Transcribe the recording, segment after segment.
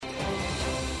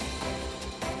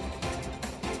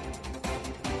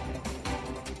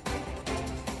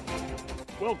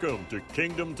Welcome to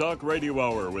Kingdom Talk Radio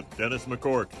Hour with Dennis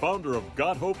McCork, founder of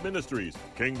God Hope Ministries.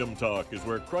 Kingdom Talk is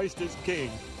where Christ is King,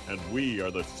 and we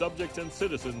are the subjects and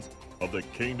citizens of the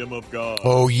Kingdom of God.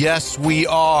 Oh, yes, we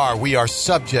are. We are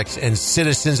subjects and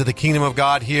citizens of the Kingdom of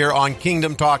God here on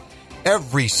Kingdom Talk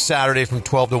every Saturday from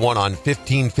 12 to 1 on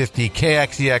 1550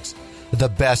 KXEX, the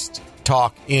best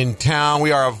talk in town.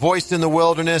 We are a voice in the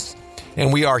wilderness,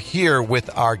 and we are here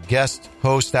with our guest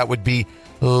host. That would be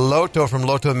Loto from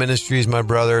Loto Ministries, my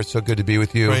brother. It's so good to be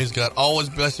with you. Praise God. Always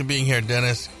blessed to being here,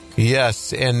 Dennis.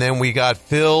 Yes, and then we got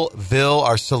Phil Ville,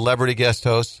 our celebrity guest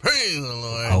host. Praise the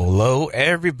Lord. Hello,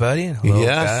 everybody. Hello,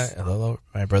 yes. Hello,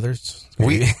 my brothers.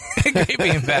 Great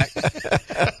being back.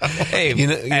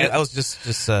 Hey, I was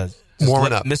just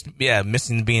warming up.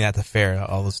 Missing being at the fair.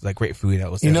 All this great food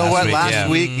that was there. You know what? Week. Last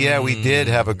week, we did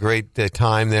have a great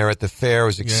time there at the fair. It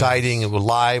was exciting. Yes. It was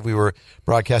live. We were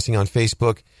broadcasting on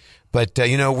Facebook. But,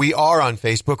 we are on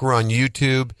Facebook. We're on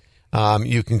YouTube.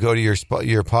 You can go to your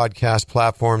podcast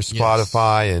platform,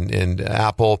 Spotify and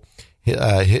Apple,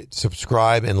 hit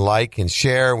subscribe and like and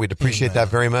share. We'd appreciate that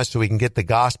very much so we can get the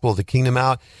gospel of the kingdom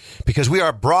out, because we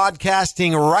are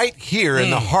broadcasting right here in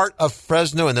the heart of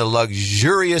Fresno in the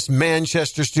luxurious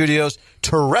Manchester studios,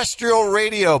 terrestrial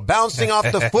radio bouncing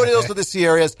off the foothills of the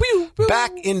Sierras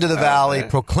back into the valley,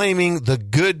 proclaiming the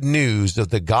good news of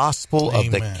the gospel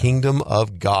of the kingdom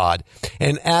of God.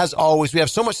 And as always, we have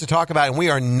so much to talk about, and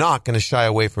we are not going to shy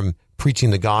away from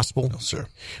preaching the gospel. No, sir.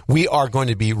 We are going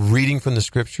to be reading from the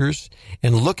scriptures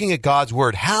and looking at God's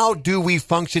word. How do we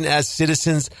function as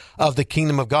citizens of the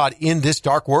kingdom of God in this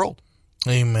dark world?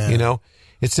 Amen.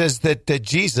 It says that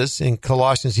Jesus in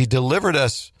Colossians, he delivered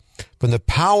us from the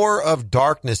power of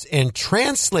darkness and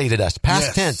translated us,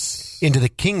 past tense, into the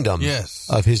kingdom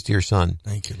of his dear Son.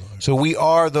 Thank you, Lord. So we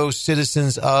are those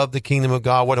citizens of the kingdom of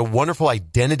God. What a wonderful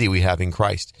identity we have in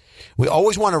Christ. We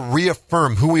always want to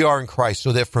reaffirm who we are in Christ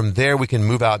so that from there we can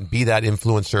move out and be that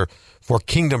influencer for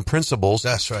kingdom principles.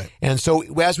 That's right. And so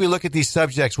as we look at these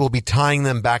subjects, we'll be tying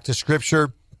them back to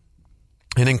Scripture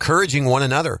and encouraging one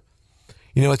another.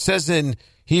 It says in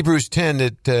Hebrews 10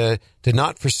 that to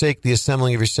not forsake the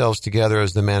assembling of yourselves together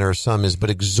as the manner of some is, but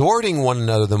exhorting one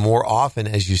another the more often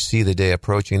as you see the day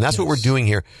approaching. And that's what we're doing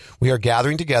here. We are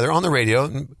gathering together on the radio.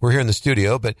 And we're here in the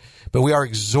studio, but we are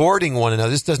exhorting one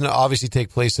another. This doesn't obviously take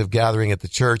place of gathering at the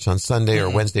church on Sunday or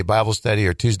Wednesday Bible study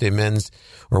or Tuesday men's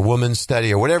or women's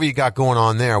study or whatever you got going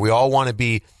on there. We all want to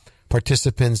be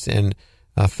participants and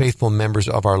faithful members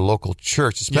of our local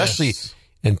church, especially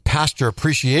in Pastor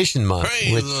Appreciation Month,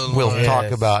 which we'll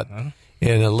talk about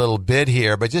in a little bit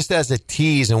here. But just as a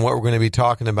tease and what we're going to be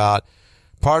talking about,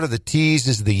 part of the tease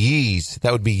is the Yeez.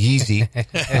 That would be Yeezy.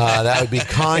 That would be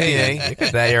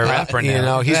Kanye. You're a rapper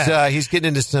now. He's getting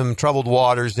into some troubled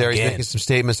waters there. He's making some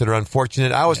statements that are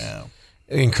unfortunate. I was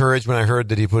encouraged when I heard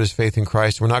that he put his faith in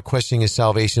Christ. We're not questioning his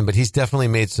salvation, but he's definitely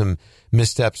made some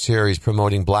missteps here. He's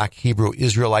promoting black Hebrew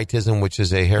Israeliteism, which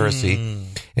is a heresy,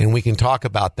 and we can talk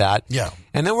about that. Yeah.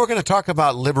 And then we're going to talk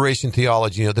about liberation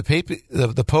theology.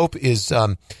 The Pope is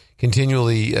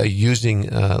continually using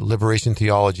liberation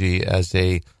theology as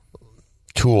a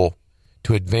tool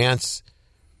to advance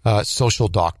social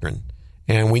doctrine.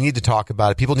 And we need to talk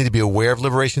about it. People need to be aware of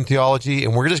liberation theology,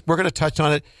 and we're going to touch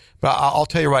on it. But I'll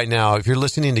tell you right now, if you're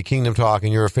listening to Kingdom Talk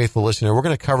and you're a faithful listener, we're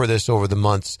going to cover this over the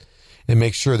months and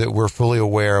make sure that we're fully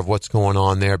aware of what's going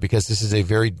on there, because this is a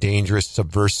very dangerous,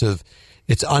 subversive,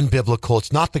 it's unbiblical.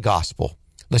 It's not the gospel.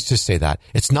 Let's just say that.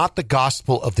 It's not the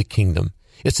gospel of the kingdom.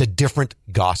 It's a different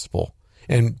gospel.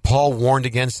 And Paul warned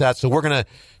against that. So we're going to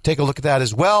take a look at that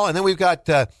as well. And then we've got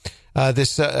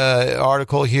this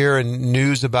article here and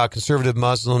news about conservative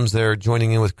Muslims. They're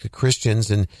joining in with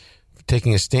Christians and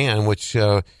taking a stand, which,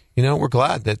 we're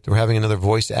glad that we're having another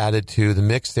voice added to the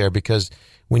mix there, because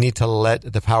we need to let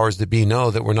the powers that be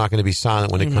know that we're not going to be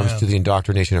silent when it comes to the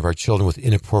indoctrination of our children with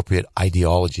inappropriate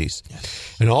ideologies.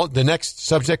 Yes. And the next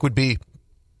subject would be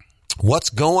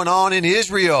what's going on in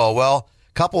Israel. Well,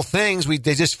 a couple things.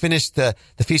 They just finished the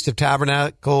Feast of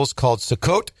Tabernacles called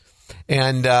Sukkot.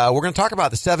 And we're going to talk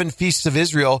about the 7 feasts of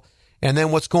Israel and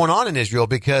then what's going on in Israel,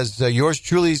 because yours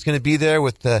truly is going to be there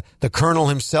with the colonel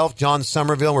himself, John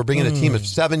Somerville. We're bringing a team of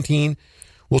 17.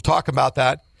 We'll talk about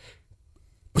that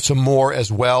some more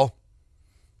as well.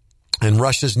 And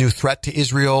Russia's new threat to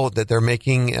Israel that they're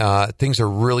making. Things are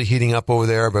really heating up over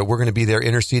there, but we're going to be there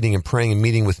interceding and praying and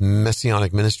meeting with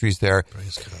Messianic Ministries there.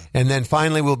 Praise God. And then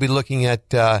finally, we'll be looking at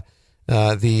the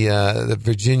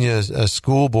Virginia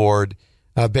School Board.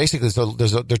 Basically, there's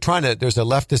a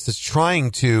leftist that's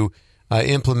trying to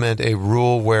implement a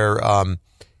rule where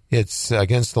it's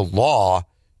against the law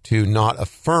to not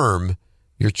affirm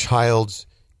your child's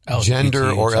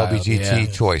gender or child,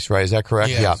 LBGT choice, right? Is that correct?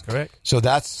 Yes, Yeah. correct. So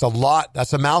that's a lot.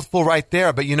 That's a mouthful right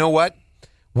there. But you know what?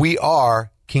 We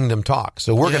are Kingdom Talk.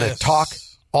 So we're going to talk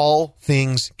all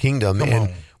things kingdom. Come and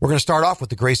on. we're going to start off with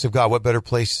the grace of God. What better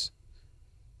place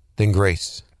than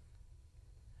grace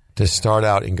to start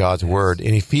out in God's word?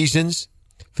 In Ephesians,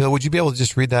 Phil, would you be able to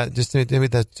just read that? Maybe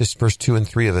that's just verse 2 and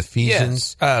 3 of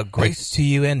Ephesians. Yes. Grace to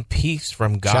you and peace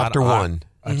from God. Chapter 1.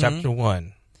 Chapter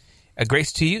 1.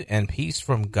 Grace to you and peace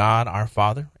from God our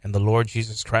Father and the Lord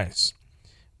Jesus Christ.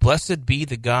 Blessed be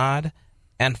the God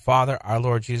and Father, our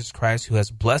Lord Jesus Christ, who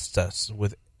has blessed us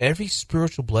with every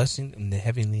spiritual blessing in the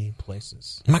heavenly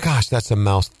places. My gosh, that's a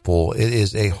mouthful. It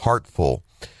is a heartful,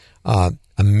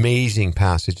 amazing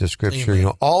passage of Scripture. Amen. You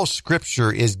know, all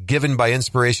Scripture is given by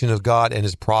inspiration of God and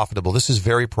is profitable. This is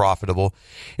very profitable.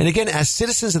 And again, as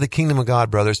citizens of the kingdom of God,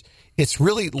 brothers, it's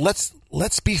really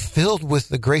let's be filled with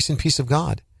the grace and peace of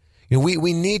God. You know,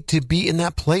 we need to be in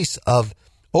that place of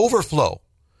overflow.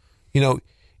 You know,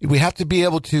 we have to be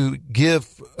able to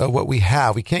give what we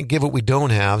have. We can't give what we don't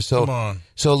have. So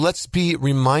let's be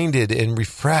reminded and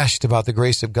refreshed about the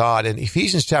grace of God. And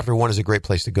Ephesians chapter 1 is a great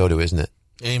place to go to, isn't it?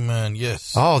 Amen.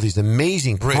 Yes. Oh, these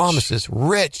amazing promises,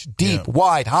 rich, deep,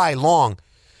 wide, high, long,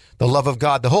 the love of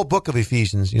God. The whole book of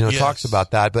Ephesians, talks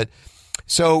about that. But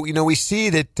so, we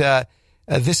see that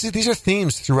these are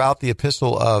themes throughout the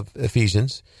epistle of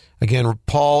Ephesians. Again,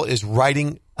 Paul is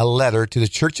writing a letter to the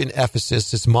church in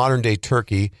Ephesus. It's modern-day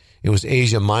Turkey. It was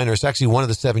Asia Minor. It's actually one of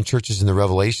the 7 churches in the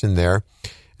Revelation there.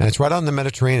 And it's right on the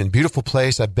Mediterranean. Beautiful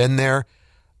place. I've been there.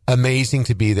 Amazing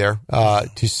to be there,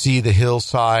 to see the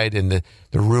hillside and the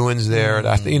ruins there.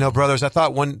 Brothers, I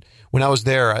thought when I was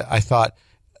there, I thought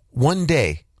one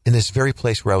day in this very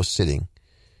place where I was sitting,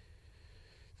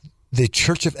 the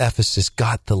church of Ephesus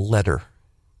got the letter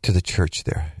to the church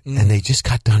there. And they just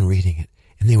got done reading it.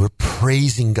 And they were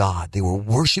praising God. They were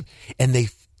worship, and they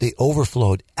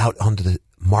overflowed out onto the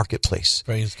marketplace.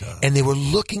 Praise God. And they were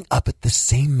looking up at the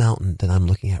same mountain that I'm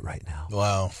looking at right now.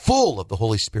 Wow. Full of the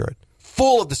Holy Spirit,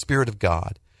 full of the Spirit of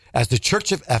God, as the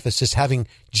church of Ephesus, having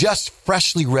just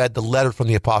freshly read the letter from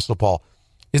the Apostle Paul.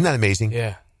 Isn't that amazing?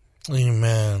 Yeah.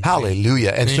 Amen.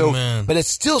 Hallelujah. And Amen. But it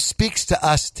still speaks to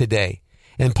us today.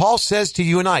 And Paul says to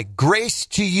you and I, grace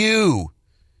to you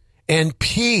and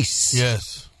peace.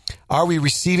 Yes. Are we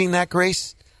receiving that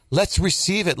grace? Let's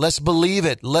receive it. Let's believe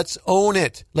it. Let's own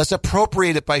it. Let's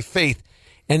appropriate it by faith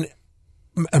and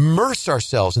immerse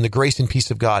ourselves in the grace and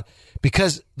peace of God,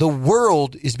 because the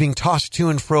world is being tossed to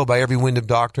and fro by every wind of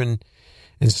doctrine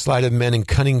and sleight of men and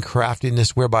cunning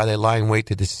craftiness whereby they lie in wait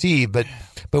to deceive. But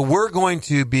we're going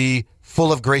to be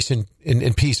full of grace and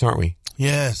peace, aren't we?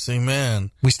 Yes.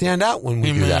 Amen. We stand out when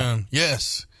we do that.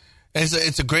 Yes.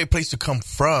 It's a great place to come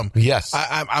from. Yes.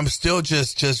 I'm still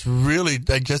just really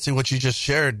digesting what you just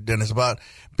shared, Dennis, about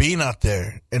being out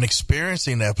there and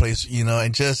experiencing that place,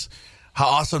 and just how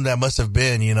awesome that must have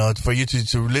been, for you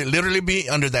to literally be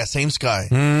under that same sky,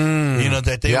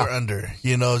 that they were under,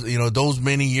 those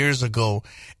many years ago.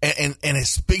 And it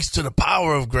speaks to the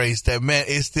power of grace that, man,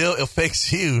 it still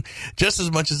affects you just as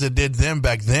much as it did them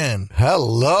back then.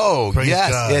 Hello. Praise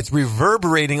yes. God. It's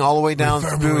reverberating all the way down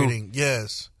through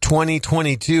yes.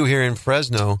 2022 here in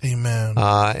Fresno. Amen.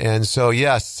 And so,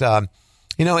 yes, and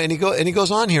he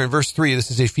goes on here in verse 3. This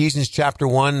is Ephesians chapter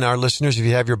 1. Our listeners, if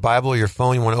you have your Bible or your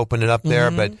phone, you want to open it up there.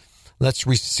 But let's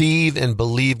receive and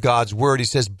believe God's word. He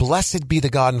says, blessed be the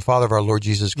God and Father of our Lord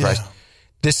Jesus Christ. Yeah.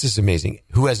 This is amazing.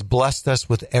 Who has blessed us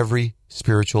with every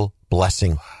spiritual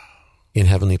blessing in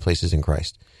heavenly places in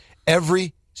Christ.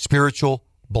 Every spiritual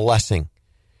blessing.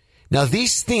 Now,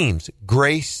 these themes,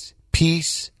 grace,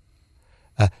 peace,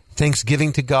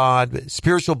 thanksgiving to God,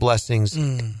 spiritual blessings,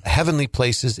 heavenly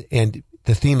places, and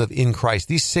the theme of in Christ.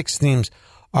 These 6 themes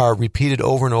are repeated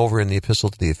over and over in the epistle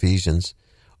to the Ephesians,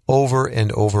 over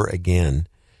and over again.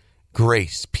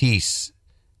 Grace, peace,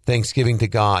 thanksgiving to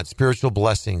God, spiritual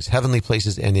blessings, heavenly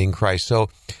places, and in Christ. So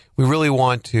we really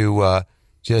want to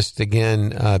just,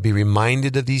 again, be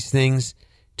reminded of these things,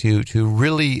 to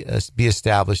really be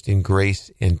established in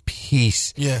grace and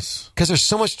peace. Yes. Because there's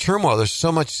so much turmoil. There's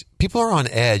so much, people are on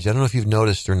edge. I don't know if you've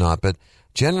noticed or not, but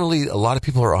generally a lot of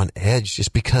people are on edge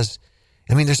just because,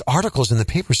 there's articles in the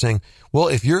paper saying, well,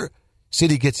 if your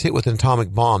city gets hit with an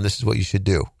atomic bomb, this is what you should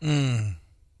do.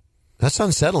 That's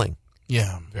unsettling.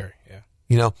 Yeah. Very,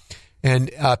 yeah.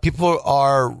 And people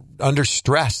are under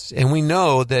stress. And we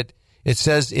know that it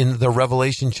says in the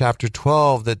Revelation chapter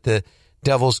 12 that the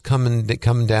devil's come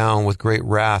down with great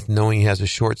wrath, knowing he has a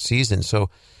short season. So,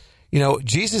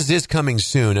 Jesus is coming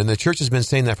soon, and the church has been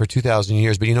saying that for 2,000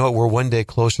 years. But you know what? We're one day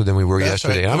closer than we were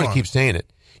yesterday. Right. And I'm going to keep saying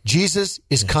it. Jesus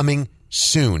is coming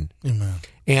soon. Amen.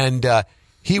 And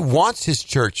He wants his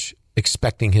church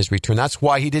expecting his return. That's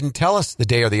why he didn't tell us the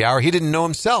day or the hour. He didn't know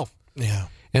himself. Yeah.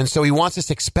 And so he wants us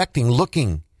expecting,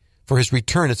 looking for his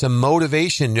return. It's a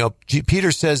motivation.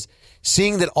 Peter says,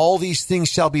 seeing that all these things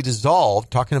shall be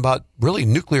dissolved, talking about really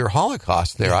nuclear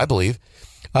holocaust there, I believe.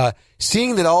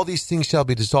 Seeing that all these things shall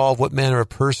be dissolved, what manner of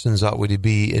persons ought we to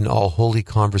be in all holy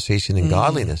conversation and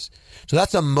godliness? So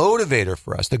that's a motivator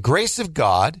for us. The grace of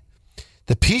God,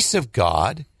 the peace of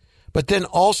God, but then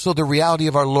also the reality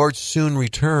of our Lord's soon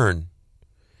return.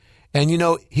 And,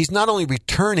 he's not only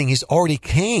returning, he's already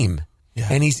came,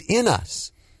 and he's in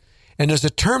us. And there's a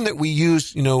term that we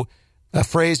use, a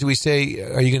phrase that we say,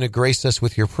 are you going to grace us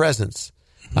with your presence?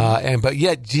 But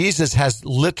yet Jesus has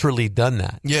literally done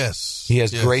that. Yes. He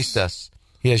has graced us.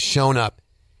 He has shown up.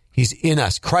 He's in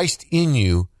us. Christ in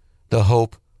you, the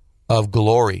hope of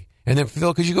glory. And then,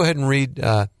 Phil, could you go ahead and read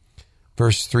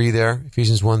verse 3 there,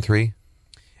 Ephesians 1:3?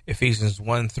 Ephesians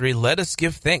 1:3, let us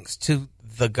give thanks to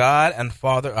the God and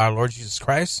Father, our Lord Jesus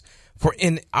Christ, for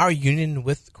in our union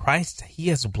with Christ, he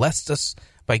has blessed us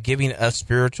by giving us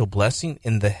spiritual blessing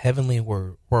in the heavenly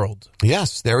world.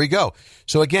 Yes, there we go.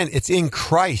 So again, it's in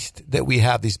Christ that we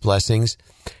have these blessings.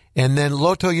 And then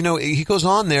Loto, he goes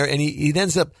on there and he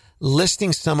ends up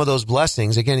listing some of those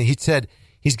blessings. Again, he said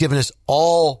he's given us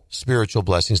all spiritual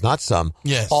blessings, not some.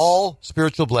 Yes. All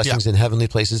spiritual blessings in heavenly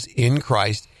places in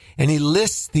Christ. And he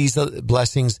lists these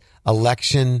blessings: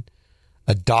 election,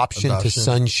 adoption to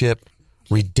sonship,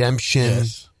 redemption,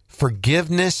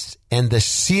 forgiveness, and the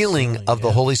sealing of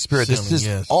the Holy Spirit. This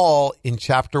is all in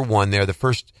chapter 1 there, the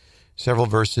first several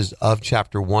verses of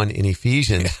chapter 1 in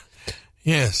Ephesians.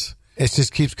 Yes. It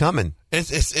just keeps coming.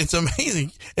 It's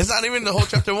amazing. It's not even the whole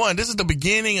chapter 1. This is the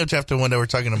beginning of chapter 1 that we're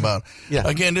talking about. Yeah.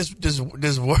 Again, this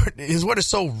word, his word is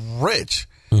so rich.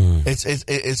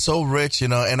 It's so rich,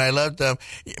 and I love them.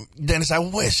 Dennis, I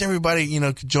wish everybody,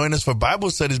 could join us for Bible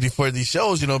studies before these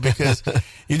shows, because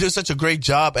you do such a great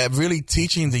job at really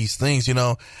teaching these things,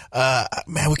 man,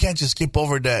 we can't just skip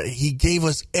over that. He gave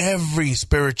us every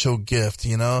spiritual gift,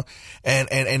 and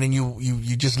then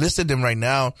you just listed them right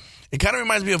now. It kind of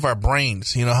reminds me of our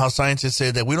brains, how scientists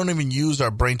say that we don't even use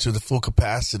our brain to the full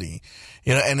capacity,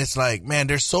 and it's like, man,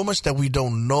 there's so much that we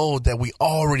don't know that we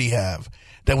already have.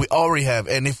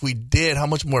 And if we did, how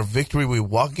much more victory we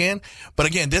walk in. But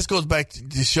again, this goes back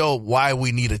to show why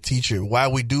we need a teacher, why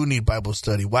we do need Bible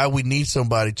study, why we need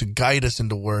somebody to guide us in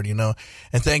the word, and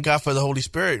thank God for the Holy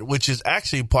Spirit, which is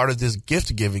actually part of this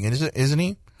gift giving, isn't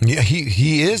he? Yeah,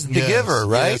 he is the giver,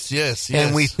 right? Yes.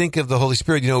 And we think of the Holy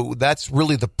Spirit, that's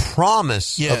really the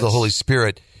promise of the Holy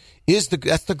Spirit that's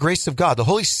the grace of God. The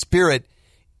Holy Spirit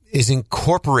is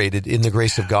incorporated in the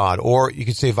grace of God, or you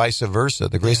could say vice versa.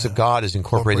 The grace of God is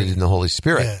incorporated in the Holy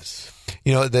Spirit. Yes.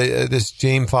 This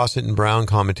James Fawcett and Brown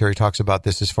commentary talks about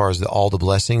this as far as all the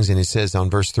blessings, and it says on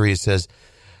verse 3, it says,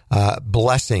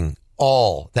 blessing,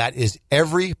 all, that is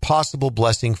every possible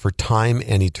blessing for time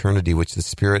and eternity, which the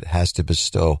Spirit has to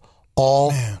bestow.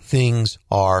 All things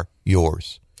are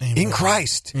yours. Amen. In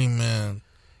Christ. Amen.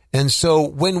 And so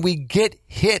when we get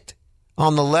hit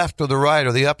on the left or the right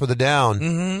or the up or the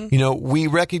down, we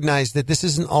recognize that this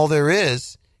isn't all there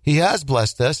is. He has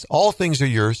blessed us. All things are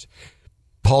yours.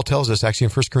 Paul tells us actually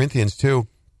in 1 Corinthians 2,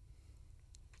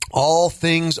 all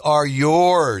things are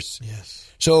yours.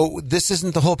 Yes. So this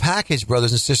isn't the whole package,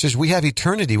 brothers and sisters. We have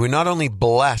eternity. We're not only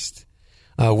blessed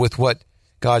with what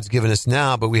God's given us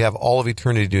now, but we have all of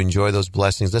eternity to enjoy those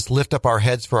blessings. Let's lift up our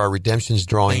heads for our redemption's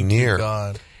drawing near. You,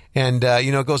 God. And,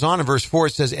 it goes on in verse 4,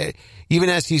 it says, even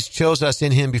as he's chose us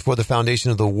in him before the foundation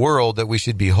of the world, that we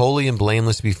should be holy and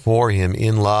blameless before him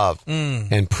in love,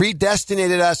 and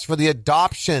predestinated us for the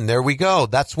adoption. There we go.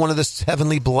 That's one of the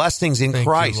heavenly blessings in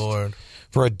Christ. You, Lord.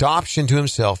 For adoption to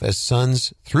himself as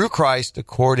sons through Christ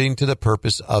according to the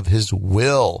purpose of his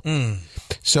will.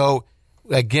 So,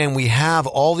 again, we have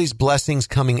all these blessings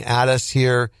coming at us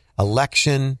here.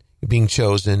 Election, being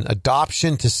chosen,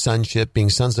 adoption to sonship, being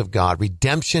sons of God,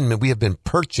 redemption, we have been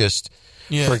purchased.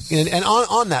 Yes. And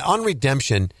on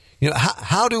redemption,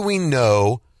 how do we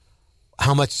know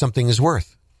how much something is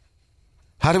worth?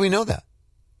 How do we know that?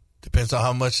 Depends on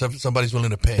how much somebody's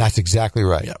willing to pay. That's exactly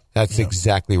right. Yep. That's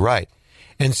exactly right.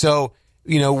 And so,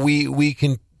 we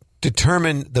can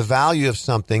determine the value of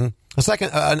something. It's like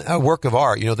a work of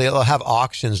art. They'll have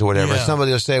auctions or whatever. Yeah.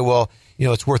 Somebody will say, well,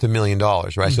 it's worth $1 million,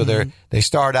 right? So they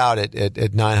start out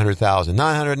at 900,000,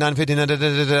 900,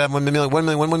 950, 1 million,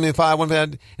 1 million, 5, 1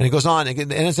 million, and it goes on.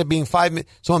 It ends up being someone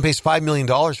pays $5 million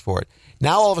for it.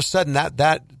 Now all of a sudden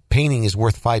that painting is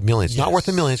worth $5 million. It's not worth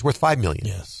 $1 million, it's worth $5 million.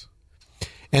 Yes.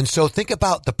 And so think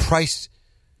about the price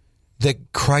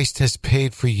that Christ has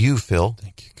paid for you, Phil.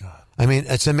 Thank you, God. I mean,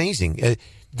 it's amazing.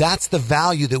 That's the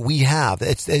value that we have.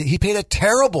 He paid a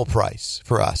terrible price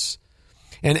for us.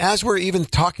 And as we're even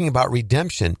talking about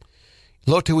redemption,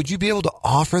 Loto, would you be able to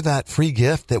offer that free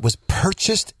gift that was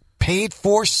purchased, paid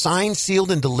for, signed,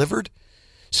 sealed, and delivered,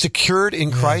 secured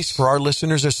in Christ for our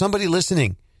listeners? There's somebody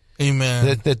listening,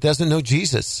 amen, that doesn't know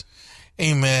Jesus.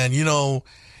 Amen. You know,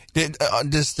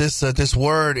 this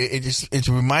word, it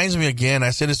reminds me again,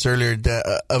 I said this earlier,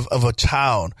 that, of a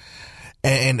child.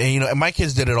 And you know, and my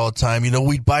kids did it all the time. You know,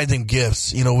 we'd buy them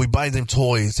gifts. You know, we buy them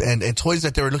toys and toys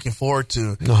that they were looking forward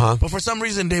to. But for some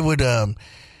reason, they would end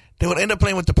up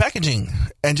playing with the packaging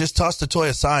and just toss the toy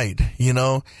aside. You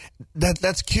know,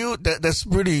 that's cute. That's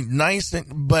really nice.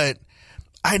 But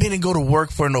I didn't go to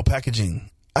work for no packaging.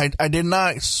 I did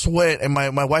not sweat, and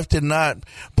my wife did not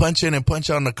punch in and punch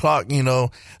out on the clock. You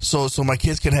know, so my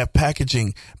kids could have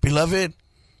packaging. Beloved,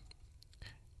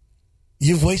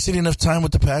 you've wasted enough time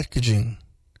with the packaging.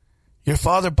 Your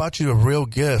father bought you a real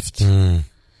gift.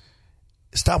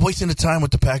 Stop wasting the time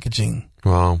with the packaging.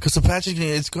 Wow. Because the packaging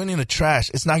is going in the trash.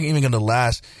 It's not even going to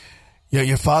last.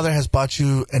 Your father has bought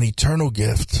you an eternal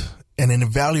gift and an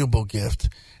invaluable gift.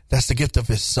 That's the gift of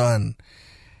his son.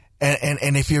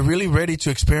 And if you're really ready to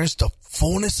experience the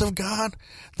fullness of God,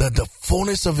 the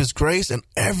fullness of his grace and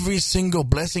every single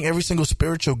blessing, every single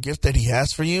spiritual gift that he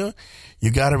has for you,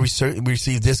 you got to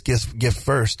receive this gift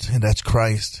first, and that's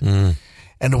Christ.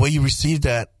 And the way you receive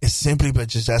that is simply by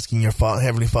just asking your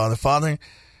Heavenly Father, Father,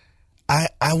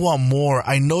 I want more.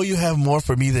 I know you have more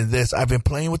for me than this. I've been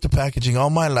playing with the packaging all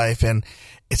my life, and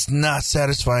it's not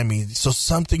satisfying me. So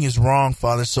something is wrong,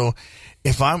 Father. So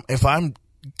if I'm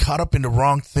caught up in the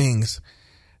wrong things,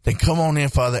 then come on in,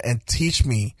 Father, and teach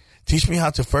me how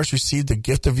to first receive the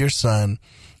gift of your Son,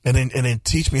 and then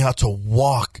teach me how to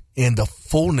walk in the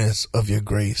fullness of your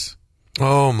grace.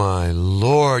 Oh my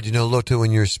Lord. You know, Loto,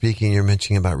 when you're speaking, you're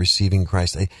mentioning about receiving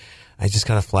Christ. I just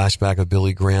got a flashback of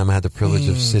Billy Graham. I had the privilege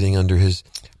of sitting under his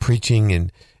preaching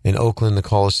in Oakland, the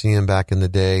Coliseum back in the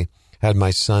day. Had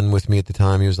my son with me at the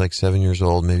time. He was like 7 years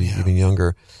old, maybe even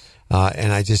younger.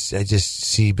 And I just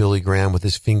see Billy Graham with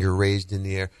his finger raised in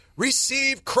the air.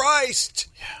 Receive Christ!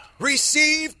 Yeah.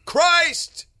 Receive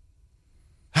Christ!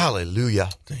 Hallelujah.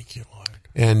 Thank you, Lord.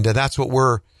 And that's what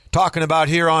we're talking about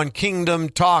here on Kingdom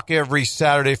Talk every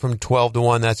Saturday from 12 to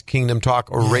 1. That's Kingdom Talk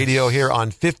Radio here on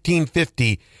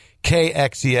 1550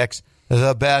 KXEX,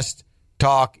 the best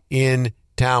talk in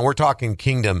town. We're talking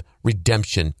kingdom,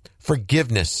 redemption,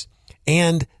 forgiveness,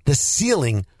 and the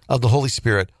sealing of the Holy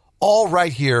Spirit, all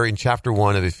right here in chapter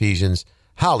 1 of Ephesians.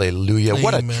 Hallelujah. Amen.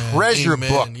 What a treasure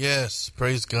book. Yes,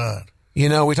 praise God. You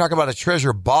know, we talk about a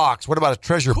treasure box. What about a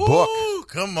treasure book?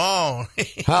 Come on.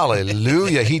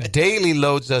 Hallelujah. He daily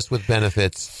loads us with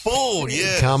benefits. Full,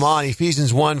 yes. Come on,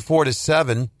 Ephesians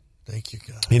 1:4-7. Thank you,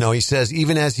 God. You know, he says,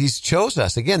 even as he's chose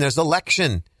us. Again, there's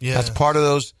election. Yeah. That's part of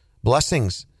those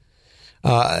blessings.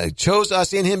 Chose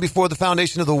us in him before the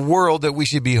foundation of the world that we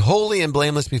should be holy and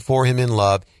blameless before him in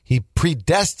love. He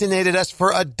predestinated us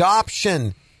for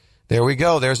adoption. There we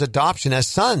go. There's adoption as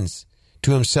sons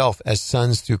to himself as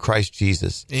sons through Christ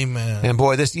Jesus. Amen. And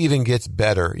boy, this even gets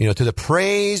better. You know, to the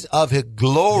praise of his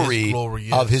glory,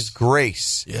 yes. of his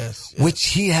grace, yes. which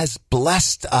he has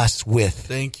blessed us with.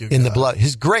 Thank you, in God. the blood,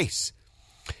 his grace.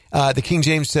 The King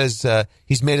James says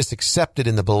he's made us accepted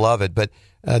in the beloved, but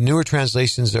newer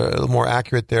translations are a little more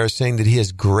accurate there, saying that he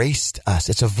has graced us.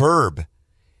 It's a verb.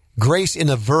 Grace in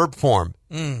a verb form.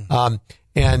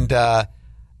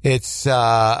 It's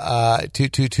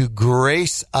to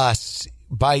grace us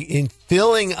by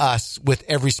filling us with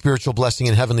every spiritual blessing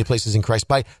in heavenly places in Christ,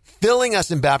 by filling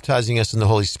us and baptizing us in the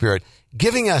Holy Spirit,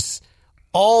 giving us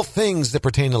all things that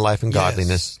pertain to life and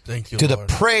godliness. Thank you, to Lord.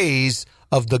 the praise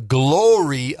of the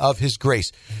glory of his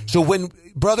grace. So when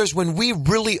we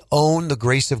really own the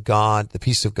grace of God, the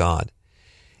peace of God,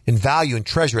 and value and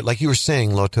treasure it, like you were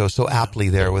saying, Loto, so aptly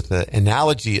there with the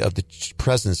analogy of the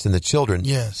presence in the children.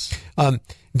 Yes. From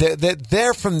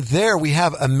there, we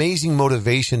have amazing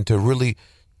motivation to really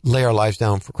lay our lives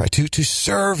down for Christ, to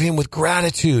serve him with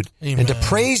gratitude. Amen. And to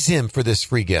praise him for this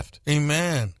free gift.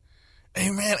 Amen.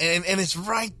 Amen. And it's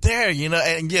right there, you know,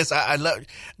 and yes, I love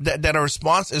that our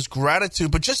response is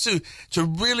gratitude, but just to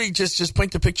really just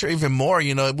paint the picture even more,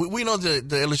 you know, we know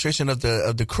the illustration of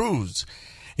the cruise.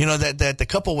 that the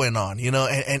couple went on,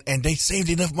 and they saved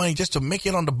enough money just to make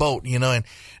it on the boat, and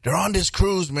they're on this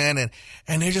cruise, man,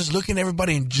 and they're just looking at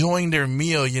everybody enjoying their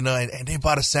meal, and they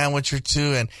bought a sandwich or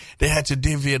two, and they had to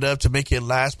divvy it up to make it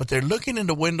last, but they're looking in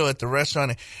the window at the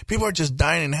restaurant, and people are just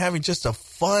dining and having just a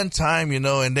fun time,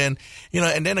 and then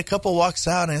a couple walks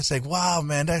out, and it's like, wow,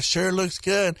 man, that sure looks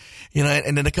good,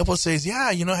 and then the couple says,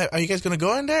 yeah, are you guys going to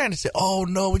go in there? And they say, oh,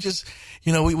 no, we just,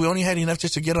 we only had enough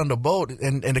just to get on the boat.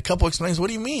 And the couple explains, what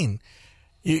do you mean?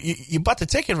 You bought the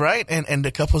ticket, right? And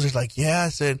the couple's just like, yeah. I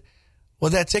said,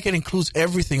 well, that ticket includes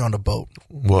everything on the boat.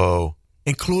 Whoa.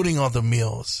 Including all the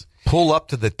meals. Pull up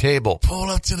to the table.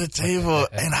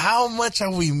 And how much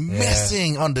are we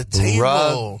missing on the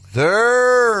table?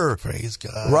 Brother. Praise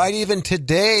God. Right, even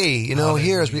today,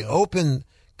 here as we open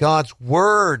God's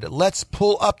word, let's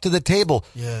pull up to the table.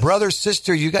 Yes. Brother,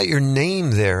 sister, you got your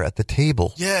name there at the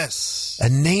table. Yes. A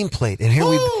nameplate. And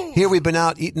here we've been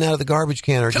out eating out of the garbage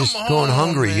can or just going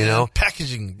hungry, man.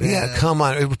 Packaging. Man. Yeah, come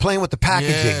on. We're playing with the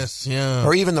packaging. Yes, yeah.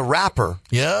 Or even the wrapper.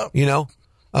 Yeah.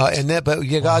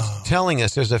 God's telling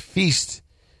us there's a feast.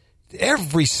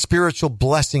 Every spiritual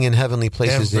blessing in heavenly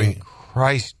places in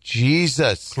Christ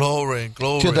Jesus. Glory.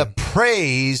 To the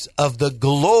praise of the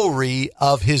glory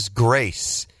of his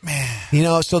grace.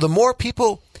 Man. So the more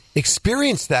people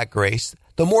experience that grace,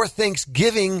 the more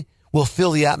thanksgiving will fill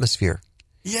the atmosphere.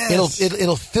 Yes.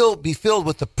 It'll be filled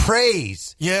with the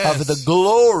praise of the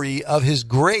glory of his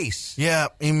grace. Yeah.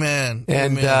 Amen.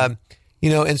 And, Amen.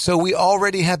 And so we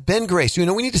already have been graced. We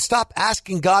need to stop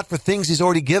asking God for things he's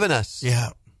already given us. Yeah.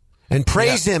 And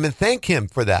praise him and thank him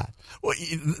for that. Well,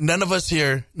 none of us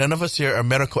here are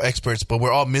medical experts, but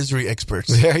we're all misery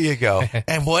experts. There you go.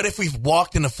 And what if we've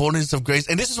walked in the fullness of grace?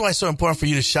 And this is why it's so important for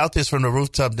you to shout this from the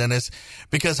rooftop, Dennis,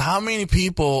 because how many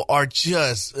people are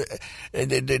just,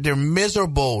 they're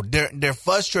miserable, they're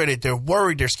frustrated, they're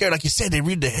worried, they're scared. Like you said, they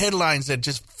read the headlines and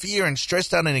just fear and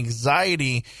stressed out and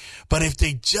anxiety. But if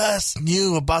they just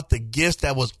knew about the gifts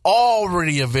that was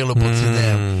already available to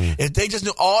them, if they just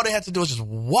knew all they had to do was just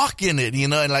walk in it,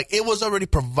 and like it was already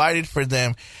provided for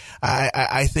them,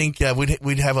 I think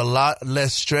we'd have a lot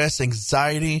less stress,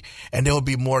 anxiety, and there would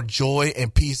be more joy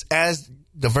and peace, as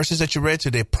the verses that you read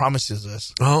today promises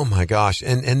us. Oh my gosh.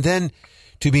 And then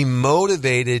to be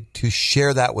motivated to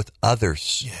share that with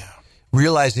others. Yeah.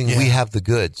 Realizing we have the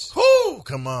goods. Whoo,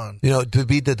 come on. To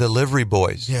be the delivery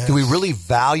boys. Yes. Do we really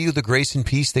value the grace and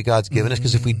peace that God's given us?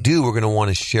 Because if we do, we're going to want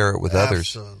to share it with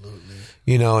others. Absolutely.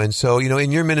 And so,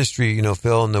 in your ministry,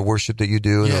 Phil, and the worship that you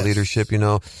do and the leadership,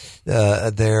 you're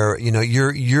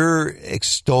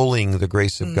extolling the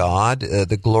grace of God,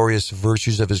 the glorious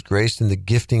virtues of his grace and the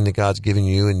gifting that God's given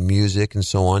you in music and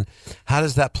so on. How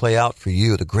does that play out for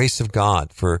you? The grace of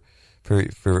God for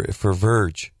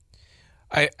Verge?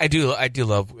 I do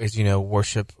love, as you know,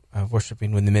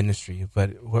 worshiping with the ministry.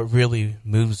 But what really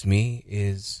moves me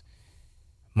is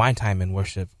my time in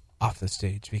worship off the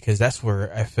stage, because that's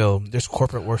where I feel there's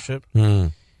corporate worship,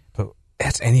 but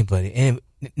that's anybody and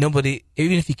nobody,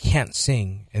 even if you can't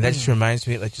sing. And that just reminds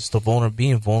me, like, just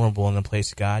being vulnerable in the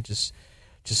place of God, just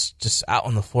out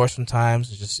on the floor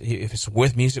sometimes, just if it's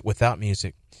with music, without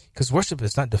music, because worship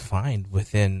is not defined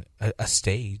within a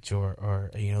stage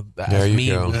or as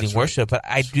me leading worship, but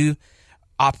I do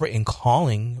operate in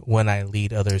calling when I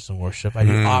lead others in worship. I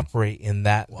do operate in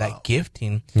that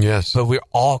gifting. Yes. But we're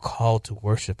all called to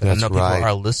worship. And That's I know people right.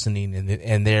 are listening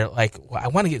and they're like, well, I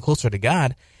want to get closer to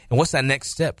God. And what's that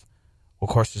next step? Well,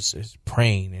 of course, is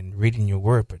praying and reading your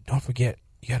word. But don't forget,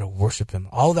 you got to worship him.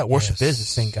 All that worship is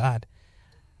saying, God,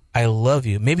 I love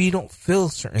you. Maybe you don't feel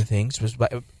certain things,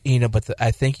 but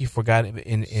I thank you for God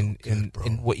in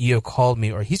what you have called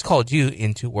me, or he's called you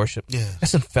into worship. Yeah.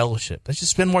 That's some fellowship. Let's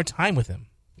just spend more time with him.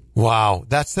 Wow.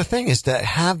 That's the thing, is to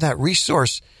have that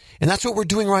resource. And that's what we're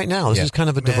doing right now. This is kind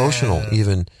of a devotional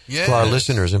even for our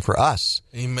listeners and for us.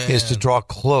 Amen. Is to draw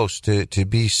close, to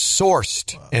be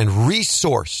sourced and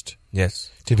resourced.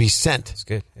 Yes. To be sent That's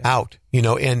good. out.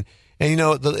 The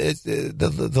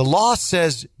law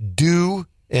says do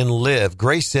and live.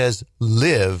 Grace says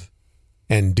live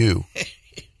and do.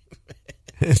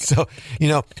 And so,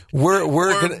 we're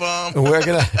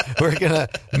gonna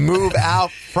move out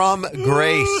from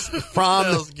grace,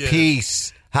 from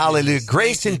peace. Hallelujah. Yes,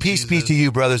 Grace and peace be to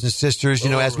you, brothers and sisters.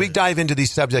 As we dive into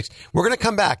these subjects, we're going to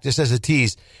come back, just as a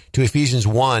tease, to Ephesians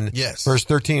 1, verse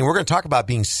 13. We're going to talk about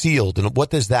being sealed and what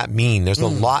does that mean. There's a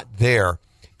lot there.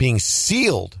 Being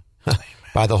sealed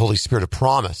by the Holy Spirit of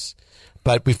promise.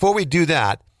 But before we do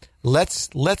that, let's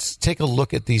take a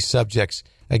look at these subjects,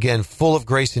 again, full of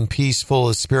grace and peace, full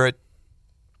of Spirit,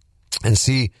 and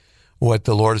see what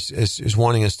the Lord is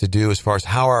wanting us to do as far as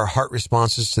how our heart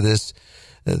responses to this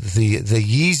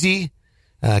Yeezy,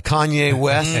 Kanye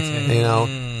West.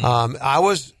 I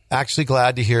was actually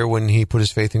glad to hear when he put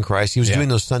his faith in Christ. He was doing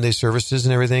those Sunday services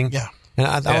and everything. Yeah.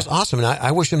 And that was awesome. And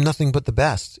I wish him nothing but the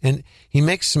best. And he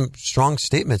makes some strong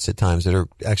statements at times that are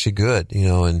actually good,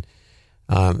 and,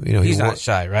 he's not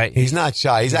shy, right? He's not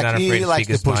shy. He likes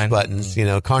to push buttons,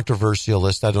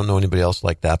 controversialist. I don't know anybody else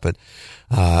like that, but,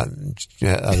 other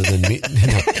than me,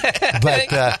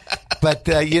 but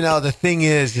the thing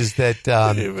is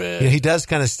that, he does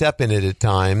kind of step in it at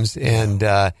times,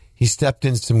 and, he stepped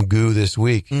in some goo this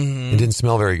week and didn't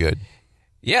smell very good.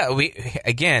 Yeah,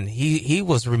 he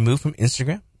was removed from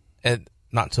Instagram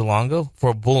not too long ago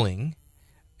for bullying,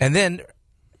 and then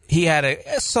he had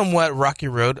a somewhat rocky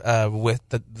road with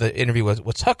the interview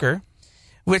with Tucker,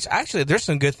 which actually there's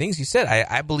some good things he said.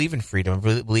 I believe in freedom. I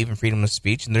really believe in freedom of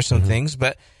speech, and there's some things,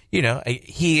 but he's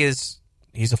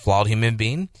a flawed human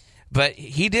being. But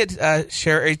he did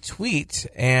share a tweet,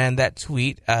 and that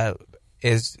tweet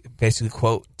is basically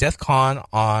quote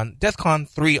DEFCON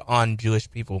 3 on Jewish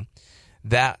people.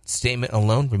 That statement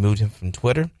alone removed him from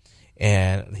Twitter,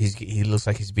 and he looks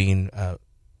like he's being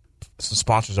some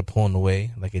sponsors are pulling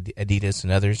away, like Adidas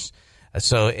and others.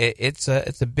 So it's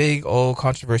a big old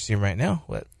controversy right now.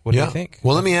 What do you think?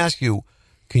 Well, let me ask you: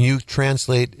 can you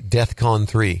translate DEFCON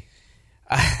 3?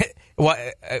 I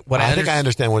think I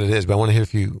understand what it is, but I want to hear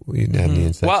if you have any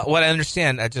insight. Well, what I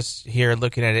understand, I just here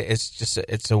looking at it,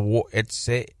 it's a war. It's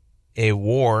a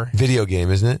war video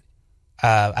game, isn't it?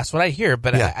 That's what I hear,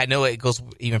 but I know it goes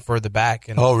even further back.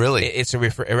 And oh, really? It's a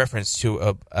reference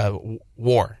to a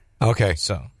war. Okay.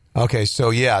 So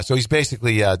he's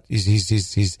basically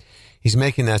he's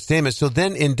making that statement. So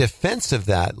then, in defense of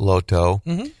that, Loto,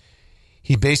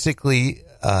 he basically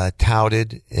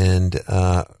touted and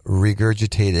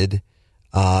regurgitated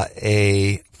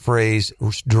a phrase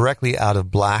directly out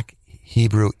of Black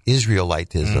Hebrew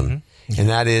Israelitism. And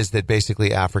that is that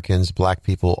basically Africans, black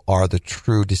people, are the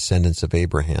true descendants of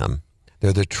Abraham.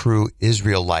 They're the true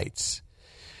Israelites.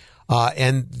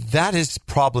 And that is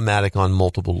problematic on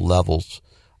multiple levels.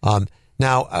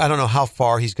 Now, I don't know how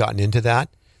far he's gotten into that,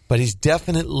 but he's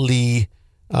definitely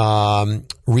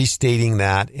restating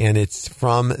that, and it's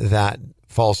from that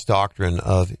false doctrine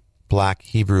of Black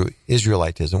Hebrew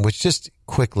Israelitism, which just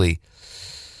quickly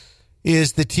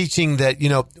is the teaching that,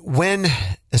 when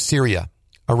Assyria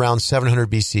around 700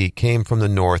 BC came from the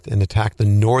north and attacked the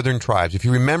northern tribes. If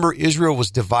you remember, Israel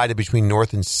was divided between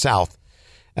north and south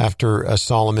after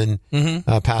Solomon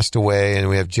passed away, and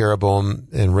we have Jeroboam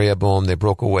and Rehoboam. They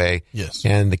broke away,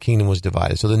 and the kingdom was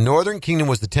divided. So the northern kingdom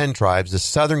was the 10 tribes. The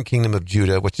southern kingdom of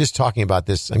Judah, which just talking about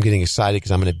this, I'm getting excited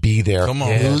because I'm going to be there,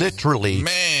 literally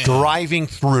driving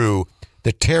through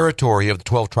the territory of the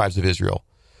 12 tribes of Israel.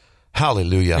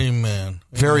 Hallelujah. Amen.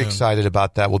 Very excited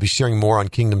about that. We'll be sharing more on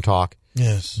Kingdom Talk.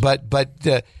 Yes. But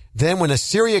then when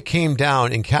Assyria came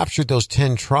down and captured those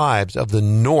 10 tribes of the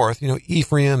north,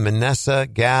 Ephraim, Manasseh,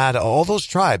 Gad, all those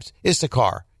tribes,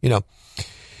 Issachar, and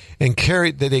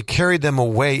they carried them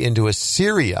away into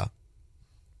Assyria.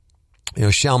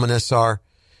 Shalmaneser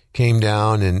came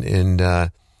down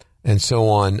and so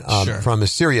on from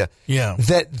Assyria. Yeah.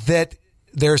 That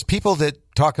there's people that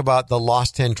talk about the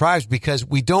lost 10 tribes because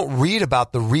we don't read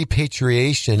about the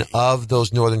repatriation of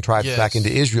those northern tribes back into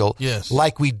Israel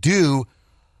like we do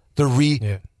the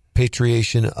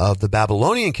repatriation of the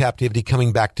Babylonian captivity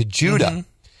coming back to Judah.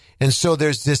 And so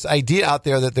there's this idea out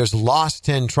there that there's lost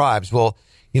 10 tribes. Well,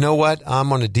 you know what? I'm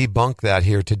going to debunk that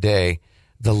here today.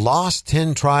 The lost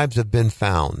 10 tribes have been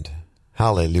found.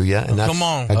 Hallelujah. And that's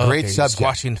a great subject. Just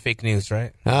watching fake news,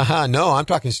 right? No, I'm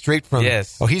talking straight from...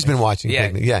 Yes. Oh, he's been watching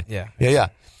fake news. Yeah.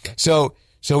 So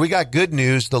we got good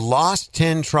news. The lost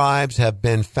 10 tribes have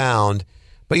been found.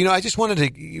 But, I just wanted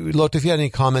to... Look, if you had any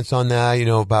comments on that,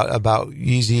 about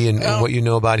Yeezy and what you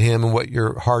know about him and what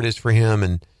your heart is for him.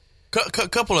 And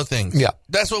couple of things. Yeah.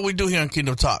 That's what we do here on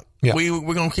Kingdom Talk. Yeah.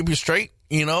 We're going to keep you straight,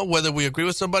 whether we agree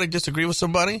with somebody, disagree with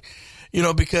somebody.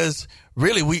 Because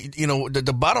really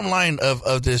the bottom line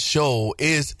of this show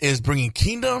is bringing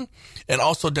kingdom and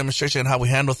also demonstration on how we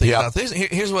handle things. Now,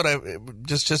 here's what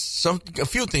a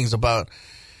few things about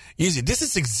Yeezy. This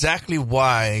is exactly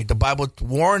why the Bible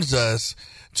warns us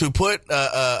to put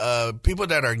people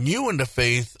that are new in the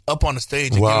faith up on the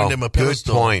stage and giving them a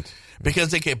pedestal. Good point.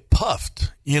 Because they get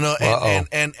puffed, and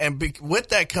with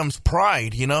that comes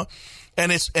pride,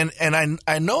 And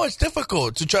I know it's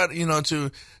difficult to try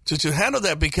to handle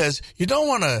that because you don't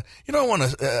want to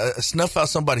snuff out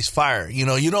somebody's fire. You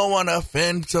don't want to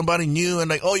offend somebody new and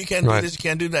like, oh, you can't do this, you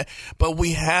can't do that. But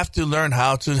we have to learn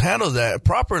how to handle that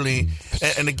properly.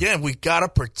 And again, we got to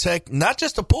protect not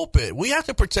just the pulpit. We have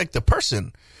to protect the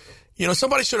person.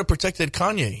 somebody should have protected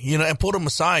Kanye, and pulled him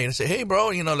aside and said, hey, bro,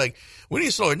 like, we need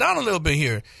to slow it down a little bit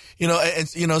here,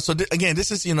 so again, this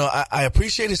is, I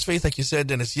appreciate his faith, like you said,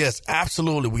 Dennis. Yes,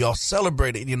 absolutely. We all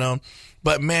celebrate it,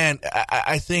 but man,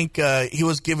 I think, he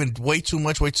was given way too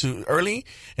much, way too early,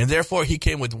 and therefore he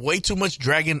came with way too much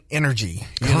dragon energy,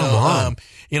 Come on.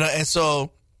 And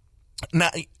so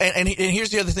now, and here's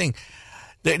the other thing.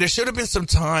 There should have been some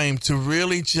time to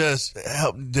really just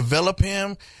help develop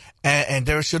him. And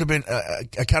there should have been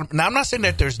a kind of, now I'm not saying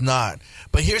that there's not,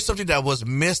 but here's something that was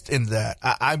missed in that,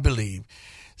 I believe.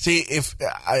 See, if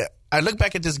I look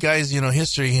back at this guy's,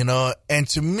 history, and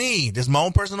to me, this is my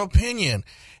own personal opinion,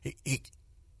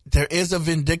 there is a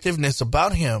vindictiveness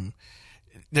about him.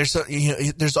 He's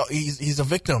a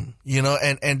victim,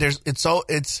 and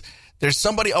there's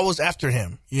somebody always after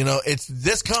him. It's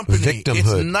this company. Victimhood.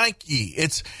 It's Nike.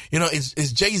 It's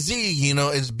Jay-Z,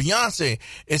 it's Beyonce.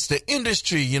 It's the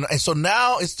industry, and so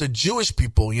now it's the Jewish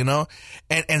people, and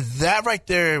that right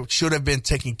there should have been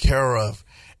taken care of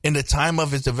in the time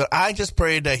of his development. I just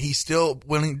pray that he's still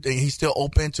willing, that he's still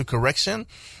open to correction,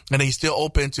 and that he's still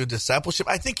open to discipleship.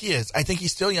 I think he is. I think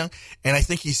he's still young, and I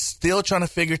think he's still trying to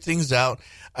figure things out.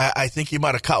 I think he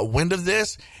might have caught wind of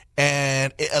this,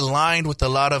 and it aligned with a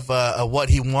lot of what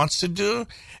he wants to do,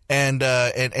 and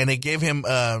it gave him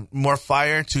more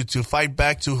fire to fight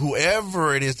back to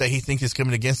whoever it is that he thinks is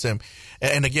coming against him.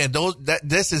 And again,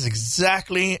 this is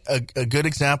exactly a good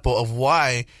example of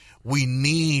why we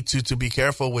need to be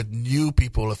careful with new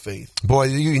people of faith. Boy,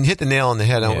 you can hit the nail on the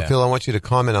head. Yeah. Phil, I want you to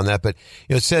comment on that. But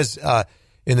it says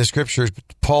in the scriptures,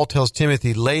 Paul tells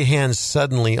Timothy, lay hands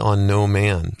suddenly on no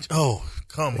man. Oh,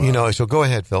 come on. So go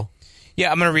ahead, Phil.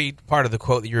 Yeah, I'm going to read part of the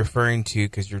quote that you're referring to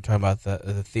because you're talking about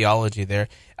the theology there.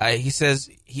 He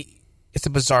says, it's a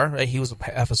bizarre, right? He was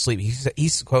half asleep.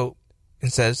 He's quote,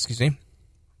 and says, excuse me,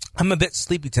 I'm a bit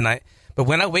sleepy tonight, but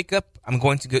when I wake up, I'm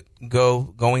going to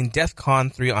going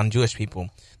DEFCON 3 on Jewish people.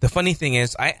 The funny thing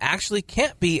is, I actually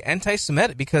can't be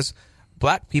anti-Semitic because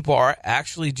black people are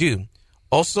actually Jew.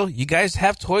 Also, you guys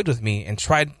have toyed with me and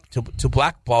tried to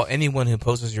blackball anyone who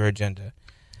opposes your agenda.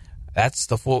 That's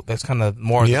kind of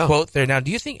more of the quote there. Now,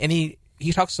 do you think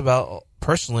he talks about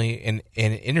personally in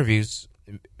interviews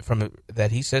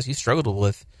that he says he struggled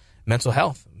with mental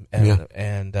health.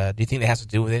 And do you think it has to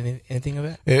do with anything of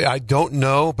it? I don't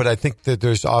know, but I think that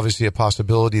there's obviously a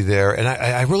possibility there. And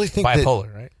I really think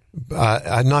bipolar, right?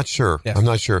 I'm not sure. Yes. I'm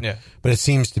not sure. Yeah. But it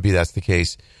seems to be that's the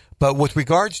case. But with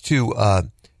regards to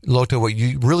Loto, what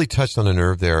you really touched on a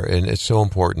nerve there, and it's so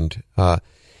important.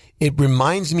 It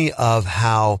reminds me of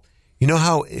how,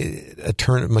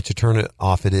 much a turn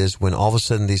off it is when all of a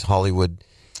sudden these Hollywood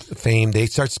fame, they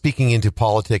start speaking into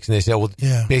politics and they say,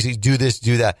 basically do this,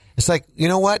 do that. It's like, you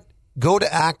know what? Go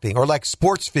to acting, or like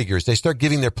sports figures. They start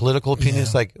giving their political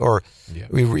opinions, or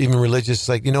even religious.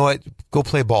 Like, you know what? Go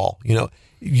play ball.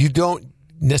 You don't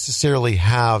necessarily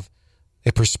have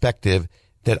a perspective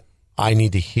that I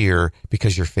need to hear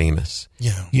because you're famous.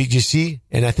 Yeah. You see?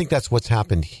 And I think that's what's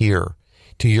happened here,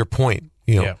 to your point,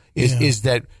 is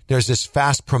that there's this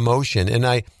fast promotion. And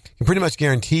I can pretty much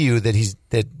guarantee you that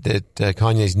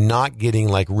Kanye's not getting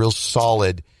like real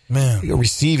solid,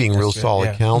 receiving real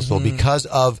solid counsel because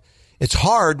of, it's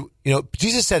hard.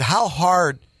 Jesus said, how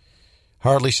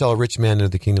hardly shall a rich man enter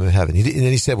the kingdom of heaven. And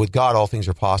then he said, with God, all things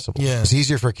are possible. Yeah. It's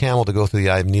easier for a camel to go through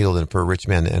the eye of a needle than for a rich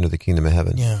man to enter the kingdom of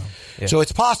heaven. Yeah. So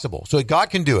it's possible. So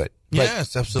God can do it.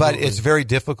 Yes, absolutely. But it's very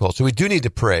difficult. So we do need to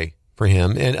pray for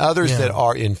him and others that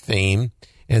are in fame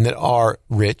and that are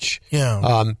rich.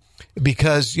 Yeah.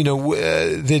 Because,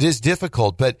 it is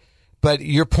difficult. But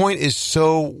your point is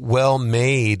so well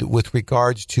made with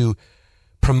regards to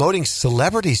promoting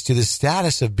celebrities to the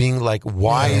status of being like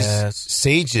wise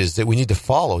sages that we need to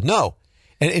follow. No.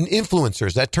 And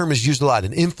influencers, that term is used a lot,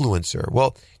 an influencer.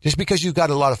 Well, just because you've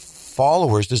got a lot of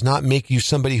followers does not make you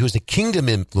somebody who's a kingdom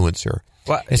influencer.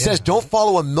 Well, it says don't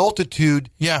follow a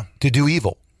multitude to do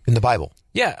evil in the Bible.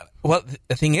 Yeah. Well,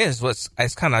 the thing is,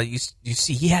 it's kind of, you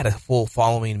see, he had a full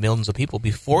following, millions of people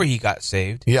before he got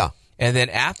saved. Yeah. And then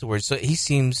afterwards, so he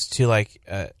seems to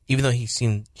even though he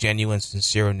seemed genuine,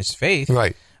 sincere in his faith,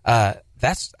 right?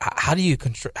 That's how do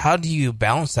you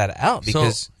balance that out?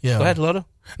 Because go ahead, Lodo.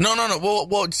 No.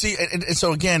 Well, see, and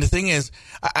so again, the thing is,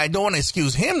 I don't want to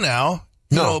excuse him now.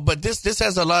 But this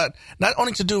has a lot, not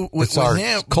only to do with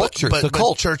him, culture,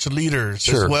 but church leaders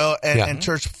as well, and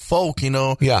church folk,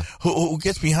 who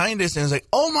gets behind this and is like,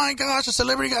 oh my gosh, a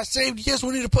celebrity got saved. Yes,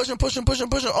 we need to push him.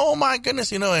 Oh my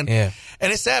goodness, and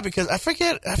it's sad because I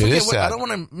forget what, I don't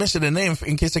want to mention the name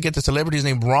in case I get the celebrity's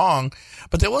name wrong,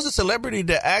 but there was a celebrity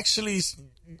that actually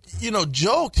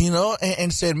joked,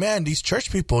 and said, man, these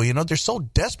church people, they're so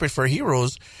desperate for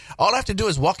heroes. All I have to do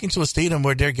is walk into a stadium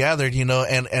where they're gathered, and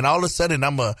all of a sudden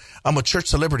I'm a church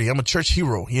celebrity. I'm a church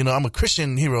hero. I'm a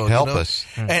Christian hero. Help us.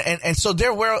 And so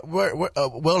they're well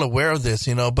aware of this,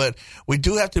 but we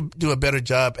do have to do a better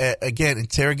job at, again,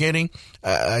 interrogating.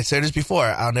 I said this before.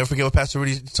 I'll never forget what Pastor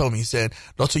Rudy told me. He said,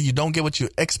 "Also, you don't get what you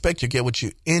expect, you get what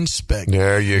you inspect."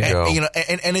 There you go.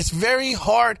 And it's very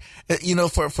hard,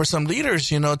 for some leaders,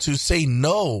 to say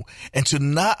no and to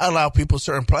not allow people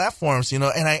certain platforms,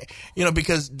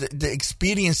 because the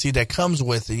expediency that comes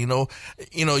with it,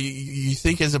 you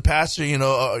think as a pastor,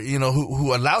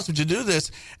 who allows him to do this,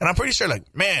 and I'm pretty sure, like,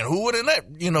 man, who wouldn't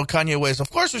let, Kanye West?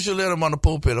 Of course we should let him on the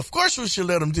pulpit. Of course we should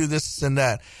let him do this and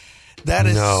that. That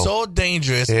is so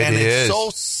dangerous, and it's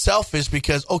so selfish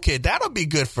because, okay, that'll be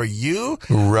good for you.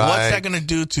 Right. What's that going to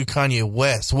do to Kanye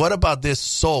West? What about this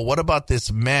soul? What about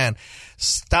this man?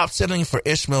 Stop settling for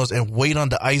Ishmaels and wait on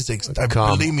the Isaacs.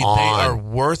 Believe me, they are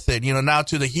worth it. Now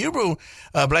to the Hebrew,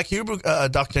 Black Hebrew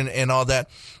doctrine and all that,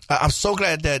 I'm so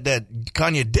glad that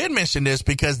Kanye did mention this,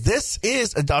 because this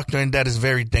is a doctrine that is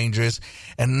very dangerous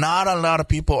and not a lot of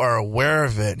people are aware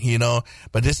of it,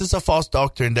 but this is a false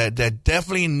doctrine that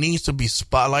definitely needs to be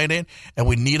spotlighted, and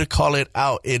we need to call it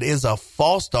out. It is a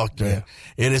false doctrine.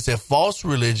 Yeah. It is a false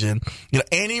religion.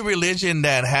 Any religion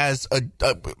that has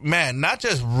not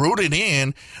just rooted in,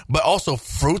 but also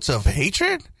fruits of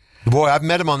hatred. Boy, I've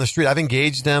met them on the street. I've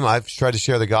engaged them. I've tried to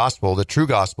share the gospel, the true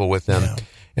gospel with them. Yeah.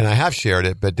 And I have shared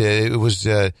it, but it was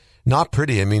not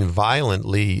pretty. I mean,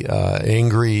 violently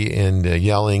angry and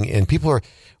yelling, and people are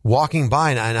walking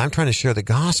by, and I'm trying to share the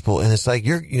gospel, and it's like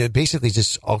you're basically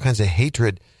just all kinds of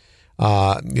hatred,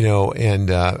 and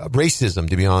racism.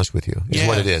 To be honest with you, is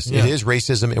what it is. Yeah. It is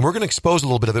racism, and we're going to expose a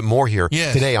little bit of it more here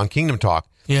today on Kingdom Talk.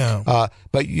 Yeah.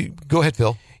 But you go ahead,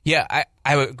 Phil. Yeah,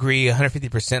 I would agree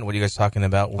 150% what you guys are talking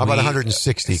about. How about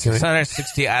 160?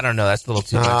 160, I don't know. That's a little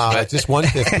too much. But just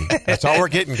 150. That's all we're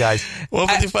getting, guys.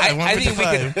 155. I think we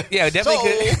could,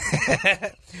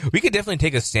 definitely we could definitely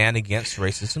take a stand against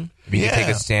racism. We could take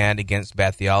a stand against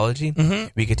bad theology. Mm-hmm.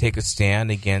 We could take a stand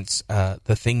against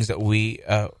the things that we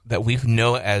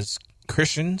know as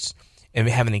Christians and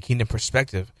having a kingdom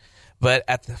perspective. But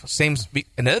at the same,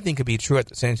 another thing could be true at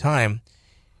the same time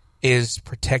is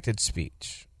protected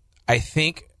speech. I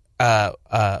think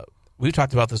we've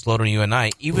talked about this, Loder, you and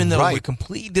I. Even though we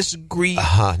completely disagree,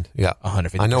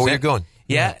 150%. I know where you're going.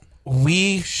 Yeah,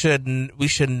 we should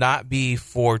not be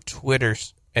for Twitter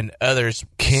and others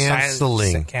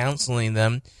counseling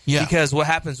them. Yeah. Because what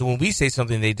happens when we say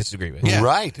something they disagree with? Yeah.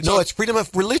 Right. No, it's freedom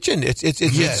of religion.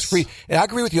 It's free. And I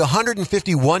agree with you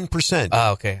 151%.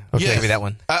 Oh, okay. Yes. Give me that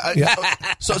one.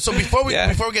 So before we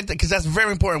get that, because that's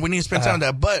very important, we need to spend time on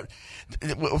that. But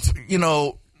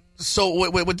so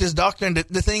with this doctrine,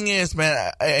 the thing is,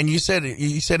 man, and you said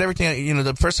everything.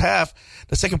 The first half,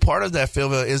 the second part of that,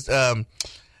 Phil, is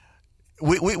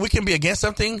we can be against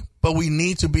something, but we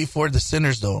need to be for the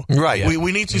sinners, though. Right. Yeah.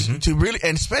 We need to really,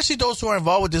 and especially those who are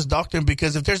involved with this doctrine,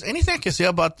 because if there's anything I can say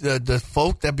about the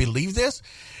folk that believe this,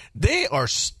 they are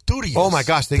studious. Oh my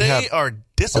gosh, they are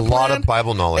disciplined. A lot of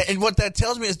Bible knowledge. And what that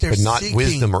tells me is they're not seeking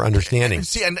wisdom or understanding.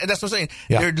 See, and that's what I'm saying.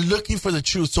 Yeah. They're looking for the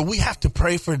truth. So we have to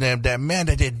pray for them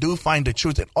that they do find the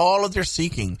truth in all of their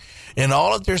seeking and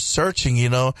all of their searching,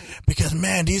 because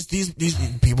man, these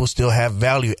people still have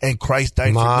value, and Christ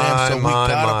died for them. So we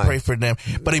gotta pray for them.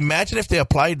 But imagine if they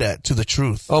applied that to the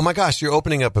truth. Oh my gosh, you're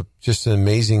opening up just an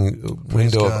amazing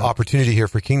window of opportunity here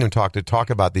for Kingdom Talk to talk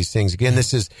about these things. Again,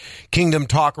 this is Kingdom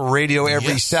Talk Radio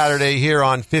every Saturday here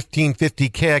on 1550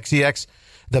 KXEX,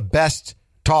 the best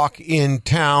talk in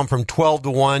town from 12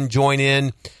 to 1. Join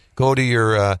in. Go to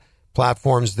your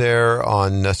platforms there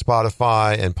on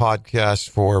Spotify and podcasts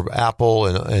for Apple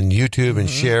and YouTube, and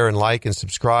share and like and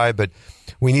subscribe. But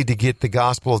we need to get the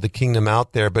gospel of the kingdom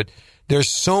out there. But there's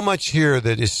so much here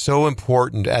that is so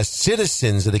important as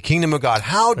citizens of the kingdom of God.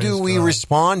 How do we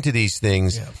respond to these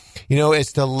things? Yeah.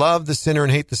 It's to love the sinner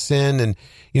and hate the sin. And,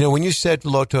 when you said,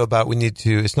 Loto, about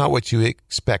it's not what you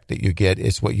expect that you get,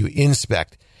 it's what you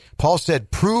inspect. Paul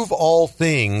said, prove all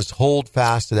things, hold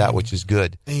fast to that which is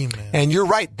good. Amen. And you're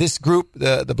right. This group,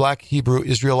 the Black Hebrew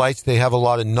Israelites, they have a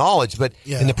lot of knowledge. But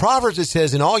in the Proverbs, it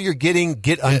says, in all you're getting,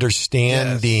 get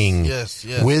understanding. Yes.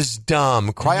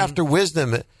 Wisdom. Cry after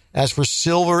wisdom. As for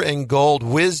silver and gold,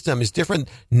 wisdom is different.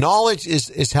 Knowledge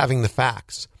is having the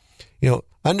facts.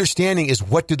 Understanding is,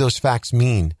 what do those facts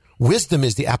mean? Wisdom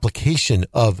is the application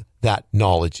of that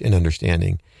knowledge and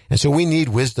understanding. And so we need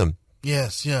wisdom.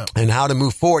 Yes, yeah. And how to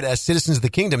move forward as citizens of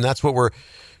the kingdom. That's what we're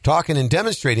talking and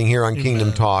demonstrating here on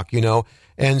Kingdom Talk,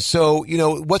 And so,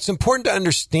 what's important to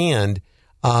understand,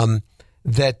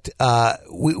 that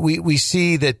we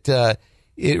see that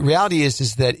reality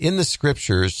is that in the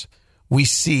scriptures we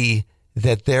see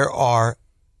that there are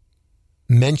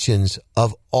mentions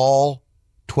of all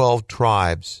 12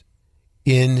 tribes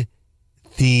in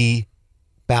the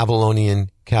Babylonian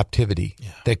captivity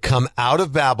that come out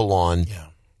of Babylon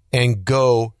and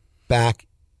go back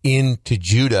into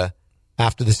Judah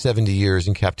after the 70 years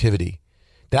in captivity.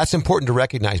 That's important to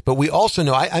recognize. But we also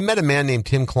know, I met a man named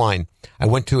Tim Klein. I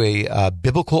went to a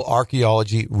biblical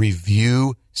archaeology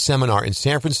review seminar in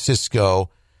San Francisco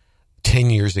 10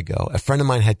 years ago. A friend of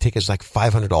mine had tickets like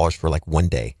 $500 for like one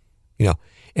day,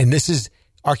 and this is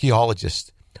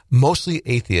archaeologists, mostly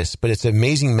atheists, but it's an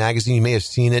amazing magazine. You may have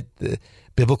seen it, the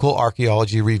Biblical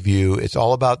Archaeology Review. It's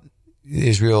all about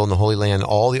Israel and the Holy Land,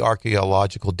 all the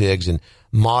archaeological digs and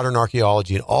modern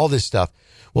archaeology and all this stuff.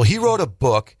 Well, he wrote a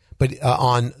book, but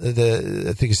on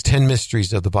I think it's 10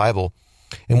 mysteries of the Bible.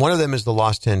 And one of them is the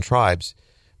Lost 10 Tribes,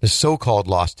 the so-called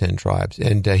Lost 10 Tribes.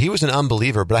 And he was an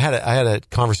unbeliever, but I had a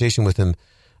conversation with him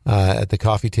at the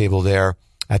coffee table there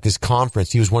at this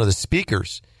conference. He was one of the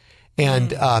speakers.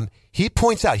 And he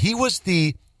points out, he was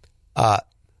the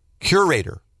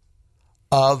curator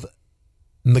of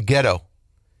Megiddo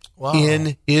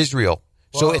in Israel.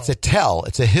 So it's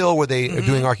a hill where they are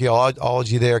doing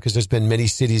archaeology there, because there's been many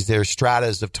cities there,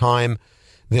 stratas of time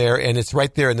there, and it's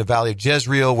right there in the Valley of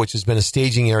Jezreel, which has been a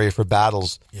staging area for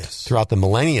battles throughout the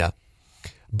millennia.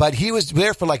 But he was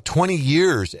there for like 20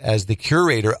 years as the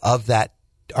curator of that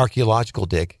archaeological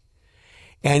dig.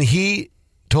 And he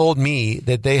told me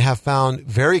that they have found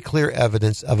very clear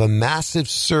evidence of a massive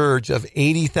surge of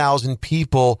 80,000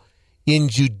 people in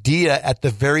Judea at the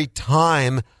very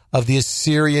time of the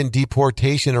Assyrian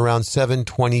deportation around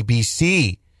 720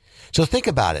 BC. So think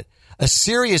about it.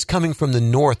 Assyria is coming from the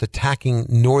north, attacking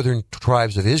northern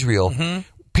tribes of Israel.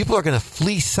 People are going to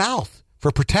flee south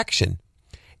for protection.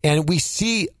 And we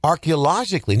see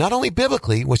archaeologically, not only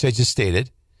biblically, which I just stated,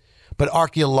 but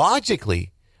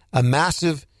archaeologically, a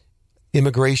massive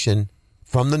immigration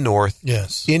from the north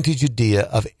into Judea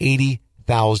of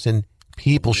 80,000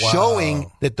 people,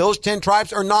 showing that those 10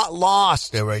 tribes are not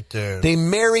lost. They're right there. They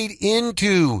married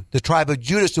into the tribe of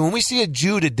Judah. So when we see a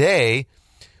Jew today,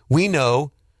 we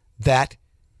know that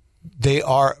they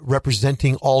are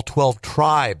representing all 12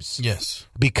 tribes. Yes.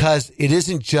 Because it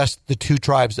isn't just the 2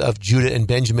 tribes of Judah and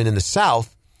Benjamin in the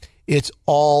south. It's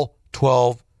all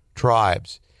 12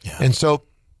 tribes. Yeah. And so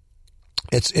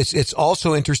it's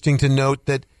also interesting to note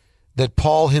that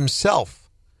Paul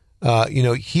himself,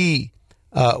 he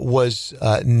was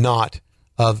not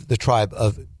of the tribe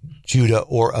of Judah,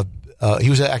 or of he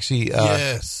was actually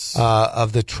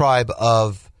of the tribe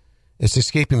of, it's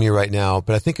escaping me right now,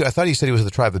 but I thought he said he was of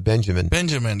the tribe of Benjamin.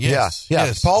 Benjamin, yes.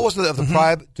 Yeah. Paul was of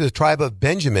the tribe of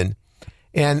Benjamin.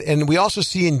 And we also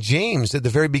see in James, at the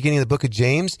very beginning of the book of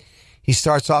James, he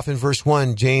starts off in verse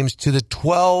 1, James, to the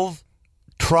 12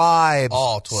 tribes.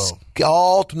 All 12.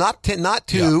 All, not 10, not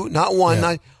 2, not 1,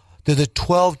 not, to the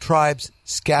 12 tribes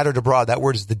scattered abroad. That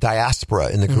word is the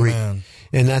diaspora in the Greek.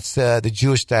 And that's the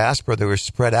Jewish diaspora that were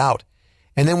spread out.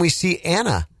 And then we see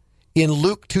Anna in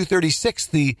Luke 2:36,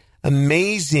 the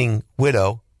amazing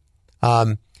widow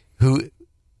who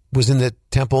was in the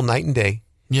temple night and day.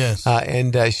 Yes.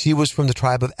 And she was from the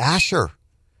tribe of Asher.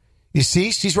 You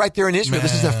see, she's right there in Israel.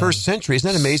 This is the first century.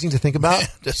 Isn't that amazing to think about?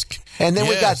 And then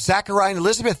we got Zechariah and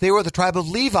Elizabeth. They were the tribe of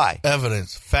Levi.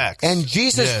 Evidence, facts. And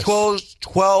Jesus chose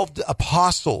 12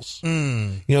 apostles,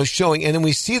 showing. And then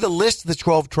we see the list of the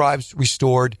 12 tribes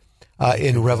restored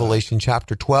in Revelation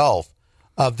chapter 12.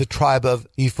 Of the tribe of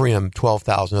Ephraim,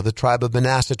 12,000. Of the tribe of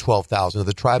Manasseh, 12,000. Of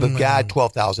the tribe of Gad,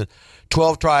 12,000.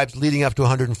 12 tribes leading up to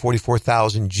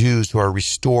 144,000 Jews who are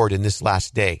restored in this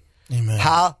last day. Amen.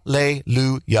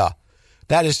 Hallelujah.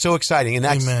 That is so exciting. And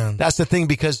that's the thing,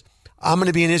 because I'm going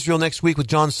to be in Israel next week with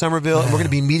John Somerville, and we're going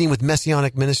to be meeting with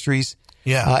Messianic Ministries.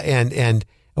 And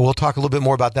we'll talk a little bit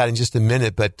more about that in just a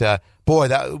minute. But boy,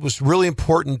 that was really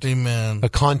important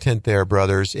content there,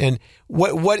 brothers. And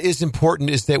what is important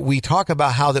is that we talk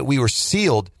about how that we were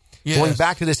sealed. Going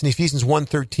back to this in Ephesians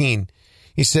 1:13,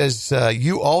 he says,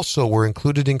 you also were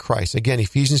included in Christ. Again,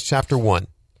 Ephesians chapter 1.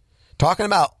 Talking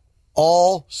about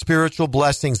all spiritual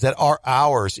blessings that are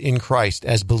ours in Christ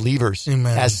as believers,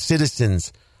 as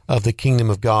citizens of the kingdom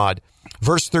of God.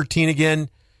 Verse 13 again,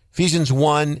 Ephesians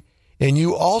 1, and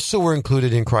you also were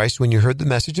included in Christ when you heard the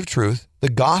message of truth, the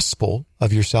gospel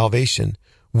of your salvation.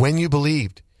 When you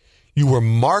believed, you were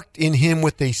marked in him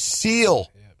with a seal,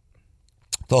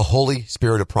 the Holy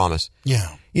Spirit of promise.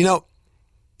 Yeah.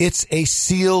 It's a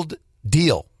sealed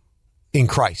deal in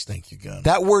Christ. Thank you, God.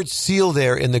 That word seal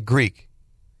there in the Greek,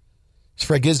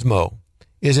 sphagismo,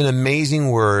 is an amazing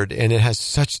word, and it has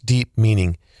such deep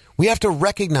meaning. We have to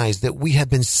recognize that we have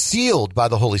been sealed by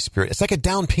the Holy Spirit. It's like a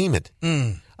down payment.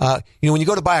 When you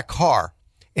go to buy a car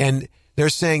and they're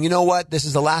saying, you know what, this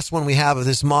is the last one we have of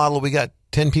this model. We got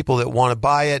 10 people that want to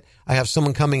buy it. I have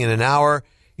someone coming in an hour.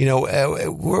 You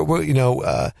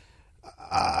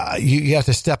have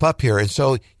to step up here. And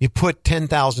so you put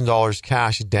 $10,000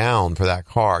 cash down for that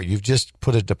car. You've just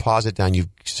put a deposit down. You've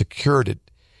secured it,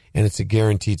 and it's a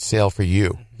guaranteed sale for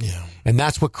you. Yeah. And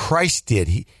that's what Christ did.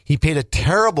 He paid a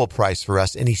terrible price for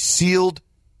us, and he sealed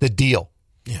the deal.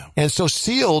 Yeah. And so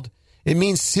sealed, it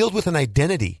means sealed with an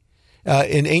identity.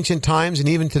 In ancient times, and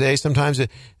even today, sometimes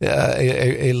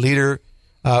a leader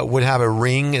would have a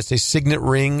ring. It's a signet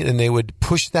ring, and they would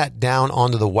push that down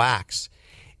onto the wax.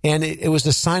 And it was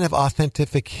a sign of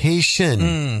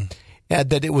authentication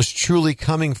that it was truly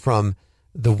coming from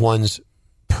the one's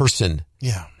person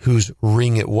whose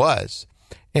ring it was.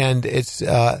 And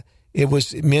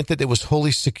it meant that it was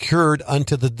wholly secured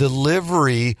unto the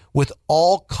delivery with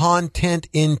all content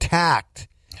intact.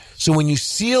 So when you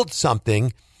sealed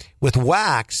something with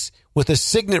wax, with a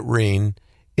signet ring,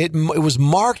 it was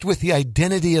marked with the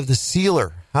identity of the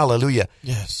sealer. Hallelujah.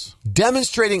 Yes.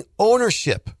 Demonstrating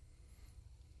ownership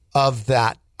of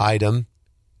that item,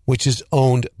 which is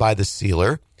owned by the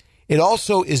sealer. It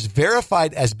also is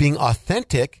verified as being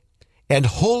authentic and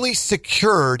wholly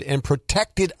secured and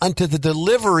protected unto the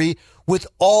delivery with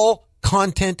all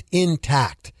content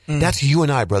intact. That's you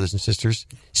and I, brothers and sisters,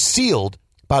 sealed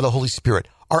by the Holy Spirit.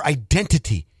 Our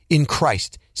identity in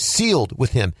Christ, sealed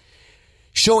with him,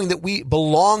 showing that we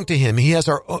belong to him. He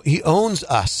owns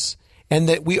us, and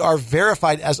that we are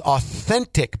verified as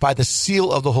authentic by the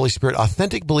seal of the Holy Spirit.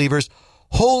 Authentic believers,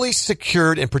 wholly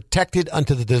secured and protected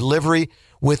unto the delivery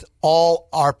with all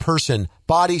our person,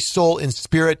 body, soul, and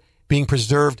spirit being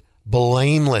preserved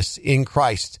blameless in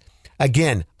Christ.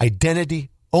 Again, identity,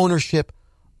 ownership,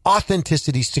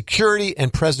 authenticity, security,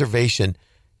 and preservation.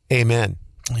 Amen.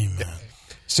 Amen.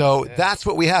 So that's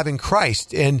what we have in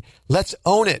Christ, and let's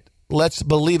own it. Let's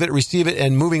believe it, receive it,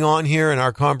 and moving on here in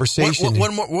our conversation.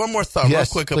 One more thought,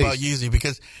 yes, real quick, please. about Yeezy,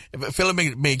 because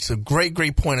Philip makes a great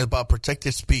point about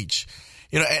protected speech.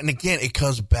 And again, it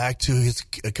comes back to his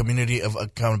community of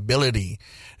accountability.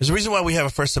 There's a reason why we have a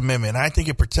First Amendment. I think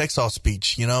it protects all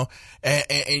speech, and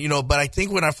but I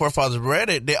think when our forefathers read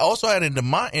it, they also had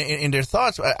in their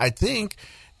thoughts, I think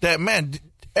that, man,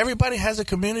 everybody has a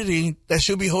community that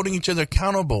should be holding each other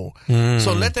accountable.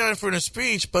 So let them for the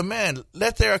speech, but man,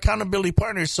 let their accountability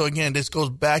partners. So again, this goes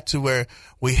back to where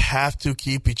we have to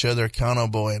keep each other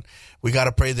accountable, and we got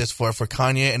to pray this for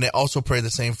Kanye, and they also pray the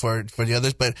same for the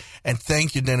others. And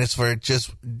thank you, Dennis, for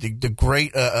just the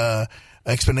great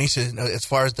explanation as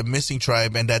far as the missing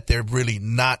tribe, and that they're really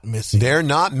not missing. They're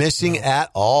not missing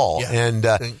at all. Yeah.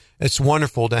 And it's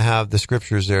wonderful to have the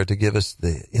scriptures there to give us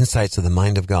the insights of the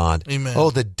mind of God. Amen. Oh,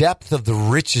 the depth of the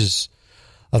riches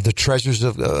of the treasures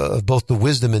of both the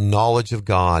wisdom and knowledge of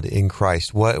God in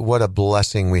Christ. What a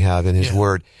blessing we have in his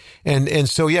word. And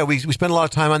so, we spent a lot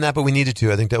of time on that, but we needed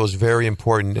to. I think that was very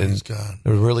important. Praise and God. It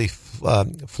really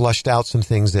flushed out some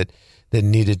things that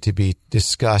needed to be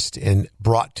discussed and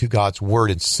brought to God's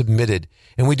word and submitted.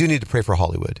 And we do need to pray for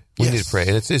Hollywood. We need to pray.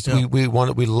 And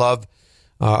we love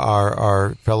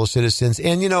our fellow citizens.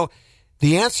 And,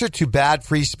 the answer to bad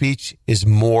free speech is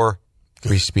more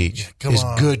free speech, is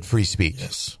good free speech.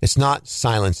 Yes. It's not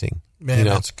silencing. Man,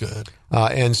 that's good.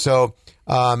 And so,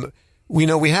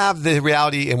 we have the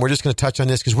reality, and we're just going to touch on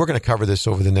this because we're going to cover this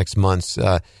over the next months.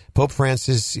 Pope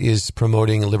Francis is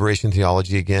promoting liberation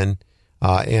theology again.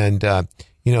 I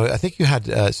think you had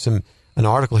an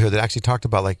article here that actually talked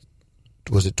about,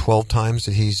 was it 12 times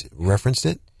that he's referenced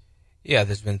it? Yeah,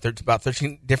 there's been about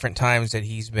 13 different times that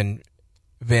he's been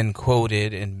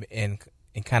quoted and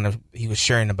kind of he was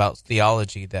sharing about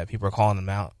theology that people are calling him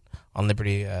out on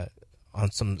liberty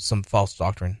on some false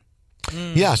doctrine.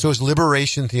 Yeah, so it's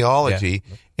liberation theology,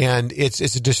 and it's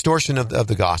a distortion of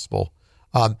the gospel.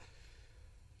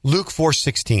 Luke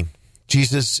 4:16,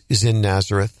 Jesus is in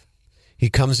Nazareth. He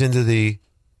comes into the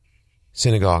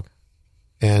synagogue,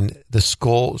 and the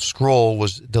scroll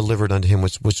was delivered unto him,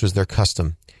 which was their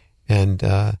custom. And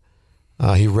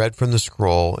he read from the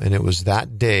scroll, and it was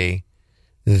that day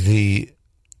the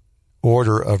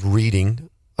order of reading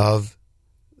of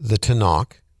the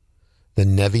Tanakh, the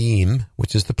Nevi'im,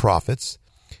 which is the prophets.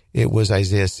 It was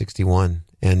Isaiah 61,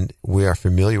 and we are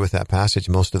familiar with that passage,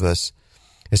 most of us.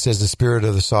 It says, the Spirit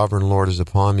of the Sovereign Lord is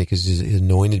upon me because he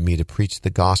anointed me to preach the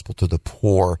gospel to the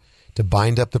poor, to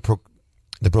bind up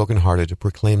the brokenhearted, to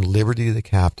proclaim liberty to the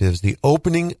captives, the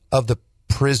opening of the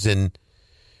prison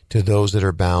to those that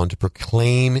are bound, to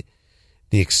proclaim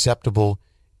the acceptable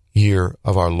year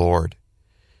of our Lord.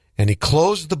 And he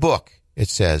closed the book, it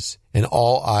says, and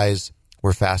all eyes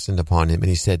were fastened upon him. And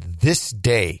he said, this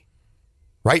day,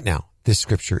 right now, this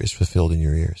scripture is fulfilled in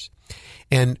your ears.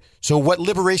 And so what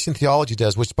liberation theology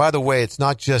does, which, by the way, it's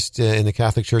not just in the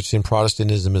Catholic Church, it's in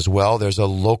Protestantism as well. There's a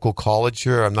local college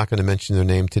here. I'm not going to mention their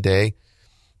name today.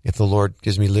 If the Lord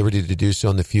gives me liberty to do so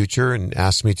in the future and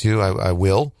asks me to, I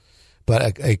will.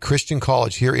 But a Christian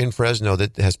college here in Fresno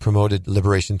that has promoted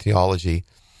liberation theology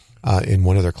in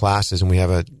one of their classes, and we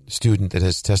have a student that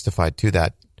has testified to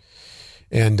that.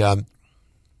 And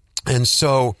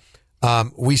so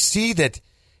we see that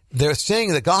they're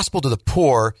saying the gospel to the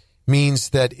poor means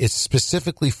that it's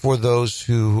specifically for those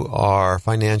who are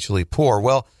financially poor.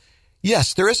 Well,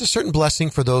 yes, there is a certain blessing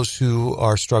for those who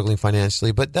are struggling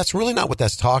financially, but that's really not what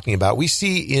that's talking about. We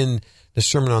see in the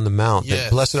Sermon on the Mount that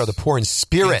blessed are the poor in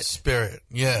spirit. In spirit,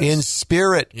 yes. In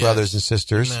spirit, yes. Brothers and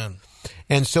sisters. Amen.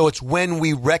 And so it's when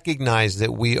we recognize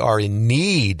that we are in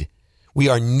need, we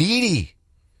are needy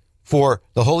for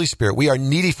the Holy Spirit. We are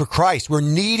needy for Christ. We're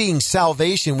needing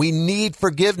salvation. We need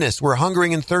forgiveness. We're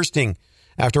hungering and thirsting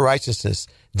after righteousness.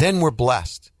 Then we're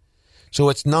blessed. So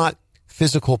it's not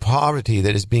physical poverty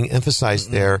that is being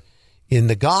emphasized there in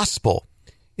the gospel.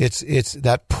 It's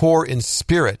that poor in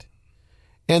spirit.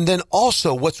 And then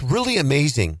also what's really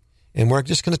amazing, and we're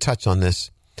just going to touch on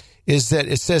this, is that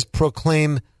it says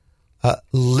proclaim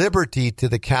liberty to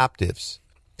the captives.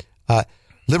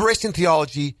 Liberation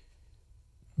theology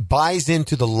buys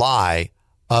into the lie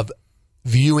of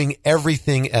viewing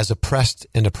everything as oppressed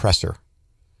and oppressor,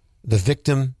 the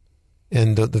victim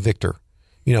and the victor.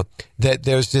 You know, that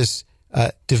there's this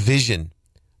division.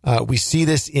 We see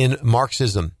this in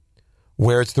Marxism,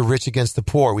 where it's the rich against the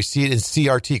poor. We see it in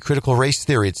CRT, critical race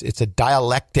theory. It's a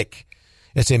dialectic.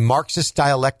 It's a Marxist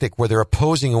dialectic where they're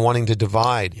opposing and wanting to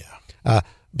divide.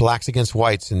 Blacks against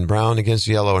whites and brown against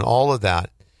yellow and all of that.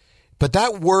 But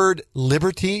that word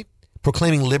liberty,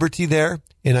 proclaiming liberty there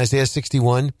in Isaiah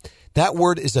 61, that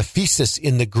word is a physis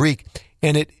in the Greek.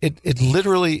 And it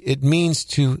literally, it means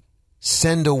to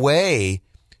send away,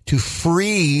 to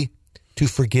free, to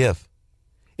forgive.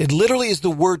 It literally is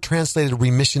the word translated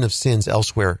remission of sins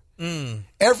elsewhere.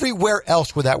 Everywhere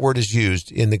else where that word is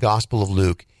used in the Gospel of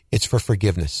Luke, it's for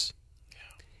forgiveness.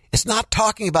 It's not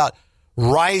talking about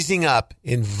rising up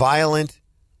in violent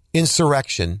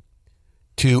insurrection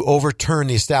to overturn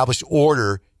the established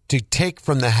order, to take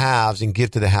from the haves and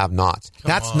give to the have-nots.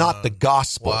 That's not the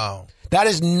gospel. Wow. That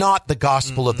is not the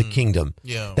gospel of the kingdom.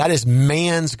 Yeah. That is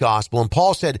man's gospel. And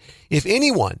Paul said, if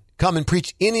anyone come and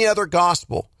preach any other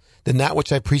gospel than that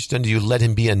which I preached unto you, let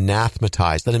him be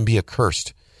anathematized, let him be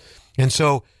accursed. And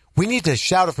so we need to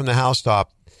shout it from the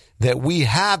housetop that we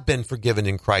have been forgiven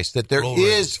in Christ, that there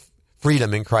is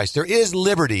freedom in Christ, there is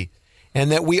liberty,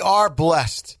 and that we are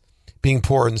blessed being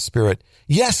poor in the spirit.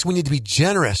 Yes, we need to be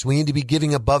generous. We need to be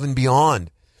giving above and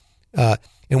beyond. And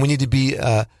we need to be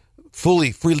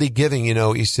freely giving. You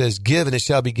know, he says, give and it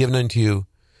shall be given unto you.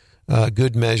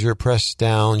 Good measure, pressed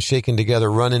down, shaken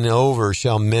together, running over,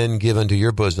 shall men give unto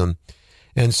your bosom.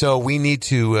 And so we need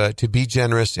to be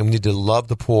generous, and we need to love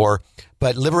the poor.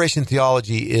 But liberation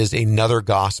theology is another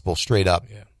gospel, straight up.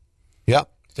 Yep.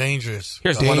 Dangerous.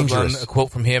 Here's a quote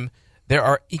from him. There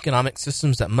are economic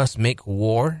systems that must make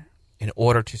war in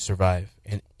order to survive.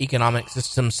 An economic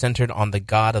system centered on the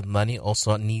god of money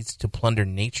also needs to plunder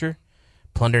nature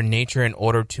in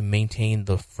order to maintain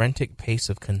the frantic pace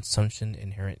of consumption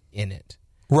inherent in it.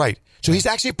 Right. So he's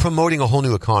actually promoting a whole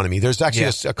new economy. There's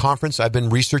actually a conference. I've been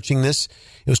researching this.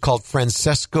 It was called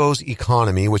Francesco's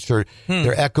Economy, which they're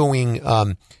echoing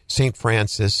St.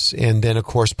 Francis and then, of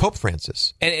course, Pope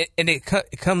Francis. And it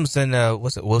comes in,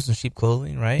 what's it, wolves in sheep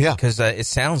clothing, right? Yeah. Because it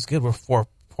sounds good for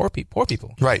poor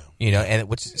people. Right. You know, and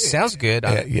which sounds good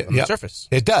on the surface.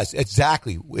 It does.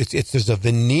 Exactly. There's a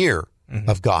veneer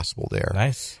of gospel there.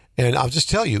 Nice. And I'll just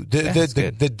tell you,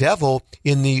 the devil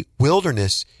in the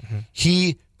wilderness,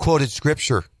 he quoted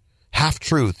scripture,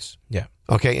 half-truths. Yeah.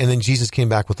 Okay, and then Jesus came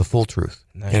back with the full truth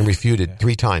and refuted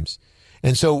 3 times.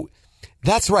 And so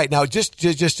that's right. Now,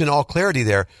 just in all clarity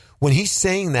there, when he's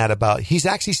saying that he's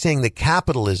actually saying that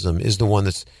capitalism is the one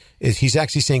he's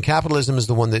actually saying capitalism is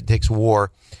the one that takes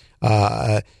war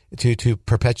to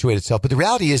perpetuate itself. But the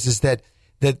reality is that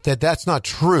that's not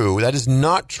true. That is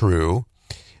not true.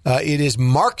 It is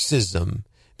Marxism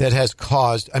that has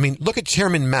caused, I mean, look at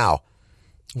Chairman Mao.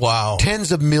 Wow.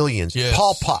 Tens of millions. Yes.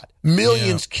 Pol Pot.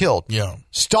 Millions killed. Yeah.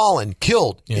 Stalin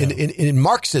killed in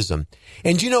Marxism.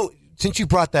 And you know, since you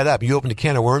brought that up, you opened a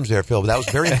can of worms there, Phil, but that was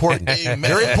very important.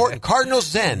 Very important. Cardinal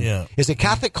Zen is a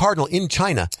Catholic cardinal in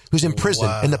China who's in prison,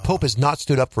 and the Pope has not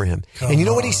stood up for him. And you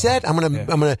know what he said? I'm going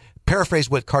to paraphrase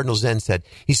what Cardinal Zen said.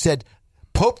 He said,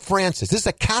 Pope Francis, this is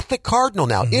a Catholic cardinal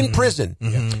now, in prison,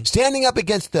 standing up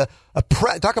against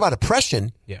talk about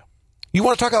oppression. Yeah. You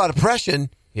want to talk about oppression?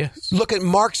 Yes. Look at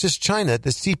Marxist China, the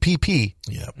CPP.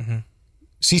 Yeah.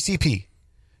 CCP,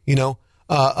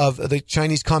 of the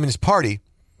Chinese Communist Party.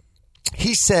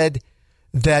 He said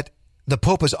that the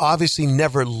Pope has obviously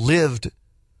never lived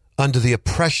under the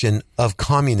oppression of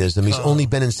communism. He's only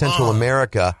been in Central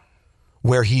America,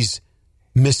 where he's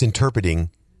misinterpreting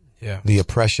the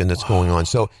oppression that's going on.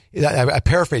 So I'm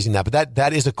paraphrasing that, but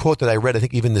that is a quote that I read, I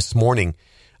think, even this morning.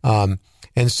 And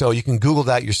so you can Google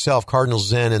that yourself, Cardinal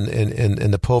Zen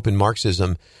and the Pope and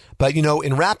Marxism. But,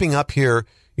 in wrapping up here,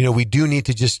 we do need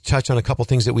to just touch on a couple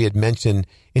things that we had mentioned.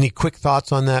 Any quick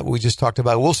thoughts on that? What we just talked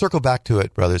about? We'll circle back to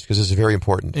it, brothers, because this is very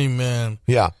important. Amen.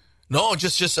 Yeah. No,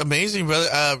 just amazing,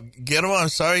 brother. Get him on.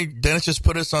 Sorry, Dennis just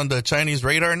put us on the Chinese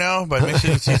radar now by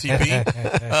mentioning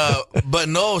CCP. But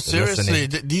no, seriously,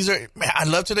 these are, man, I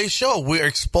love today's show. We're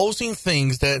exposing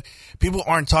things that people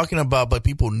aren't talking about, but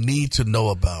people need to know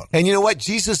about. And you know what?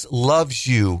 Jesus loves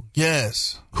you.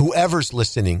 Yes. Whoever's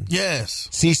listening. Yes.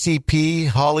 CCP,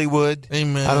 Hollywood.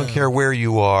 Amen. I don't care where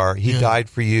you are. He died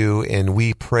for you, and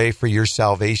we pray for your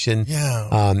salvation.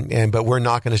 Yeah. But we're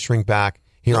not going to shrink back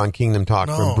here on Kingdom Talk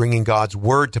from bringing God's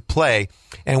word to play.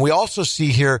 And we also see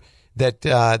here that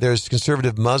there's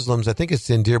conservative Muslims, I think it's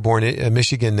in Dearborn,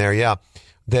 Michigan there,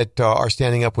 that are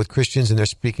standing up with Christians, and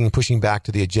they're pushing back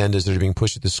to the agendas that are being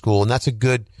pushed at the school. And that's a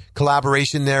good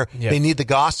collaboration there. Yeah. They need the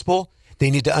gospel. They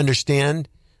need to understand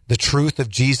the truth of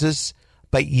Jesus,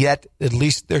 but yet at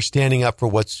least they're standing up for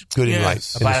what's good and right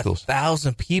in the schools. About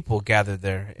 1,000 people gathered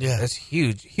there. Yeah. That's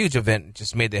huge event,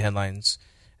 just made the headlines.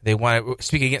 They want to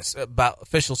speak about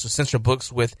officials who censor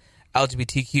books with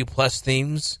LGBTQ plus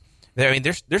themes.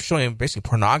 They're showing basically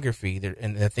pornography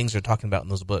and the things they're talking about in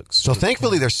those books. So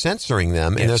thankfully they're censoring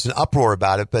them, and there's an uproar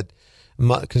about it, but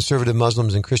conservative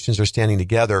Muslims and Christians are standing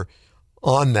together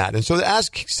on that. And so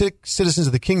as citizens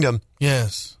of the kingdom,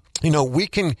 we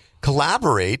can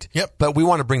collaborate, but we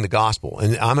want to bring the gospel.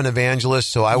 And I'm an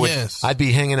evangelist, so I'd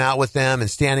be hanging out with them and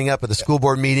standing up at the school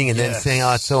board meeting and then saying,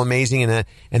 "Oh, it's so amazing," and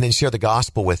then share the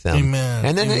gospel with them. Amen.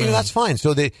 And then that's fine.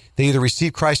 So they either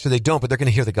receive Christ or they don't, but they're going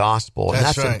to hear the gospel, and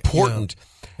that's right. Important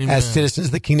as citizens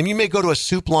of the kingdom. You may go to a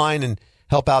soup line and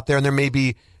help out there, and there may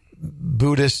be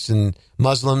Buddhists and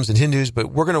Muslims and Hindus,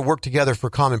 but we're going to work together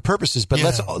for common purposes. But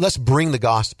let's bring the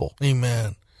gospel.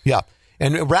 Amen. Yeah.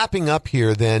 And wrapping up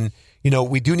here, then,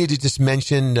 we do need to just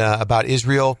mention about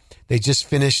Israel. They just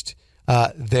finished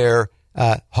their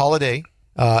holiday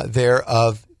there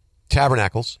of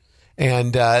Tabernacles,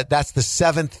 and that's the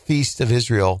 7th feast of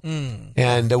Israel.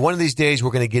 And one of these days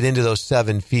we're going to get into those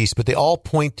 7 feasts, but they all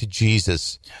point to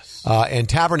Jesus. Yes. And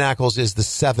Tabernacles is the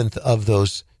 7th of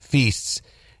those feasts,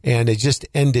 and it just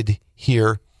ended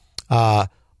here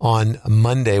on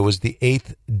Monday. Was the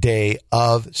 8th day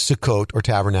of Sukkot or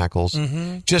Tabernacles.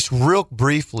 Just real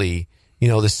briefly,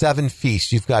 the 7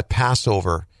 feasts. You've got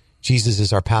Passover. Jesus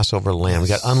is our Passover lamb. We've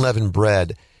got unleavened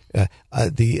bread.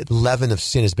 The leaven of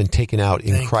sin has been taken out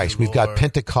in Christ. We've got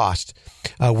Pentecost,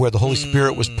 where the Holy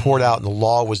Spirit was poured out and the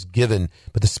law was given,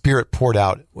 but the Spirit poured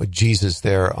out with Jesus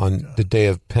there on the day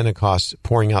of Pentecost,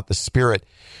 pouring out the Spirit.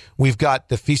 We've got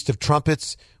the Feast of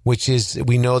Trumpets, which is,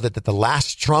 we know that the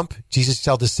last trump, Jesus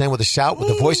shall descend with a shout, with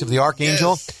the voice of the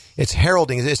archangel. It's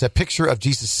heralding. It's a picture of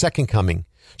Jesus' second coming.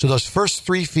 So those first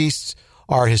 3 feasts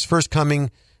are his first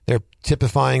coming. They're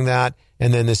typifying that.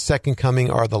 And then the second coming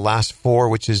are the last 4,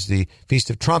 which is the Feast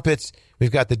of Trumpets.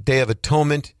 We've got the Day of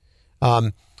Atonement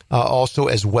also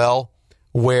as well,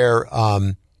 where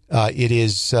it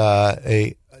is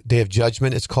a Day of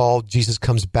Judgment, it's called. Jesus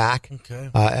comes back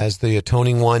as the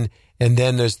atoning one. And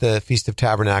then there's the Feast of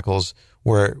Tabernacles,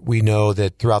 where we know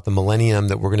that throughout the millennium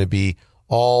that we're going to be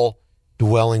all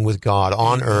dwelling with God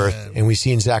on earth. And we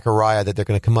see in Zechariah that they're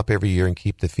going to come up every year and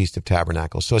keep the Feast of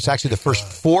Tabernacles. So it's actually the first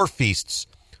 4 feasts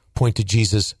point to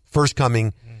Jesus' first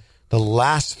coming. The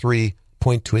last 3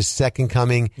 point to his second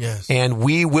coming. Yes. And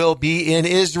we will be in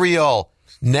Israel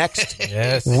next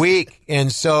week.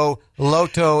 And so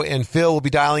Loto and Phil will be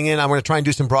dialing in. I'm going to try and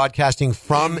do some broadcasting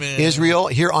from Israel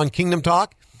here on Kingdom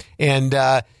Talk. And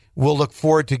we'll look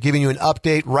forward to giving you an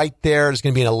update right there. There's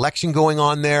going to be an election going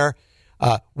on there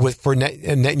for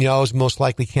Netanyahu's most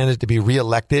likely candidate to be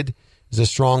reelected. There's a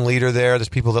strong leader there. There's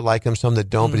people that like him, some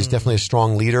that don't, but he's definitely a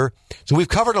strong leader. So we've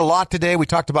covered a lot today. We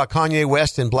talked about Kanye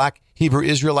West and Black Hebrew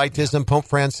Israelitism, Pope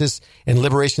Francis, and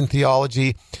liberation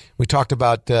theology. We talked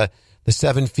about the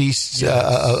 7 feasts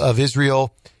of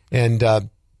Israel and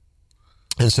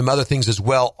some other things as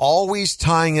well, always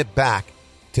tying it back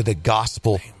to the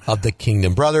gospel of the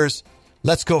kingdom. Brothers,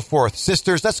 let's go forth.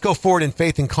 Sisters, let's go forward in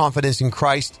faith and confidence in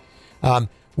Christ.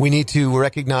 We need to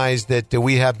recognize that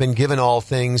we have been given all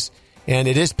things, and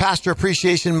it is Pastor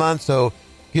Appreciation Month, so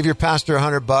give your pastor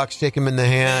 $100, shake him in the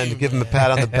hand, give him a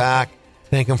pat on the back,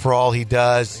 thank him for all he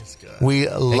does. We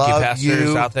love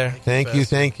you. Out there. Thank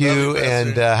you,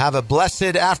 and have a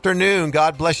blessed afternoon.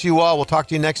 God bless you all. We'll talk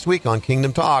to you next week on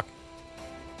Kingdom Talk.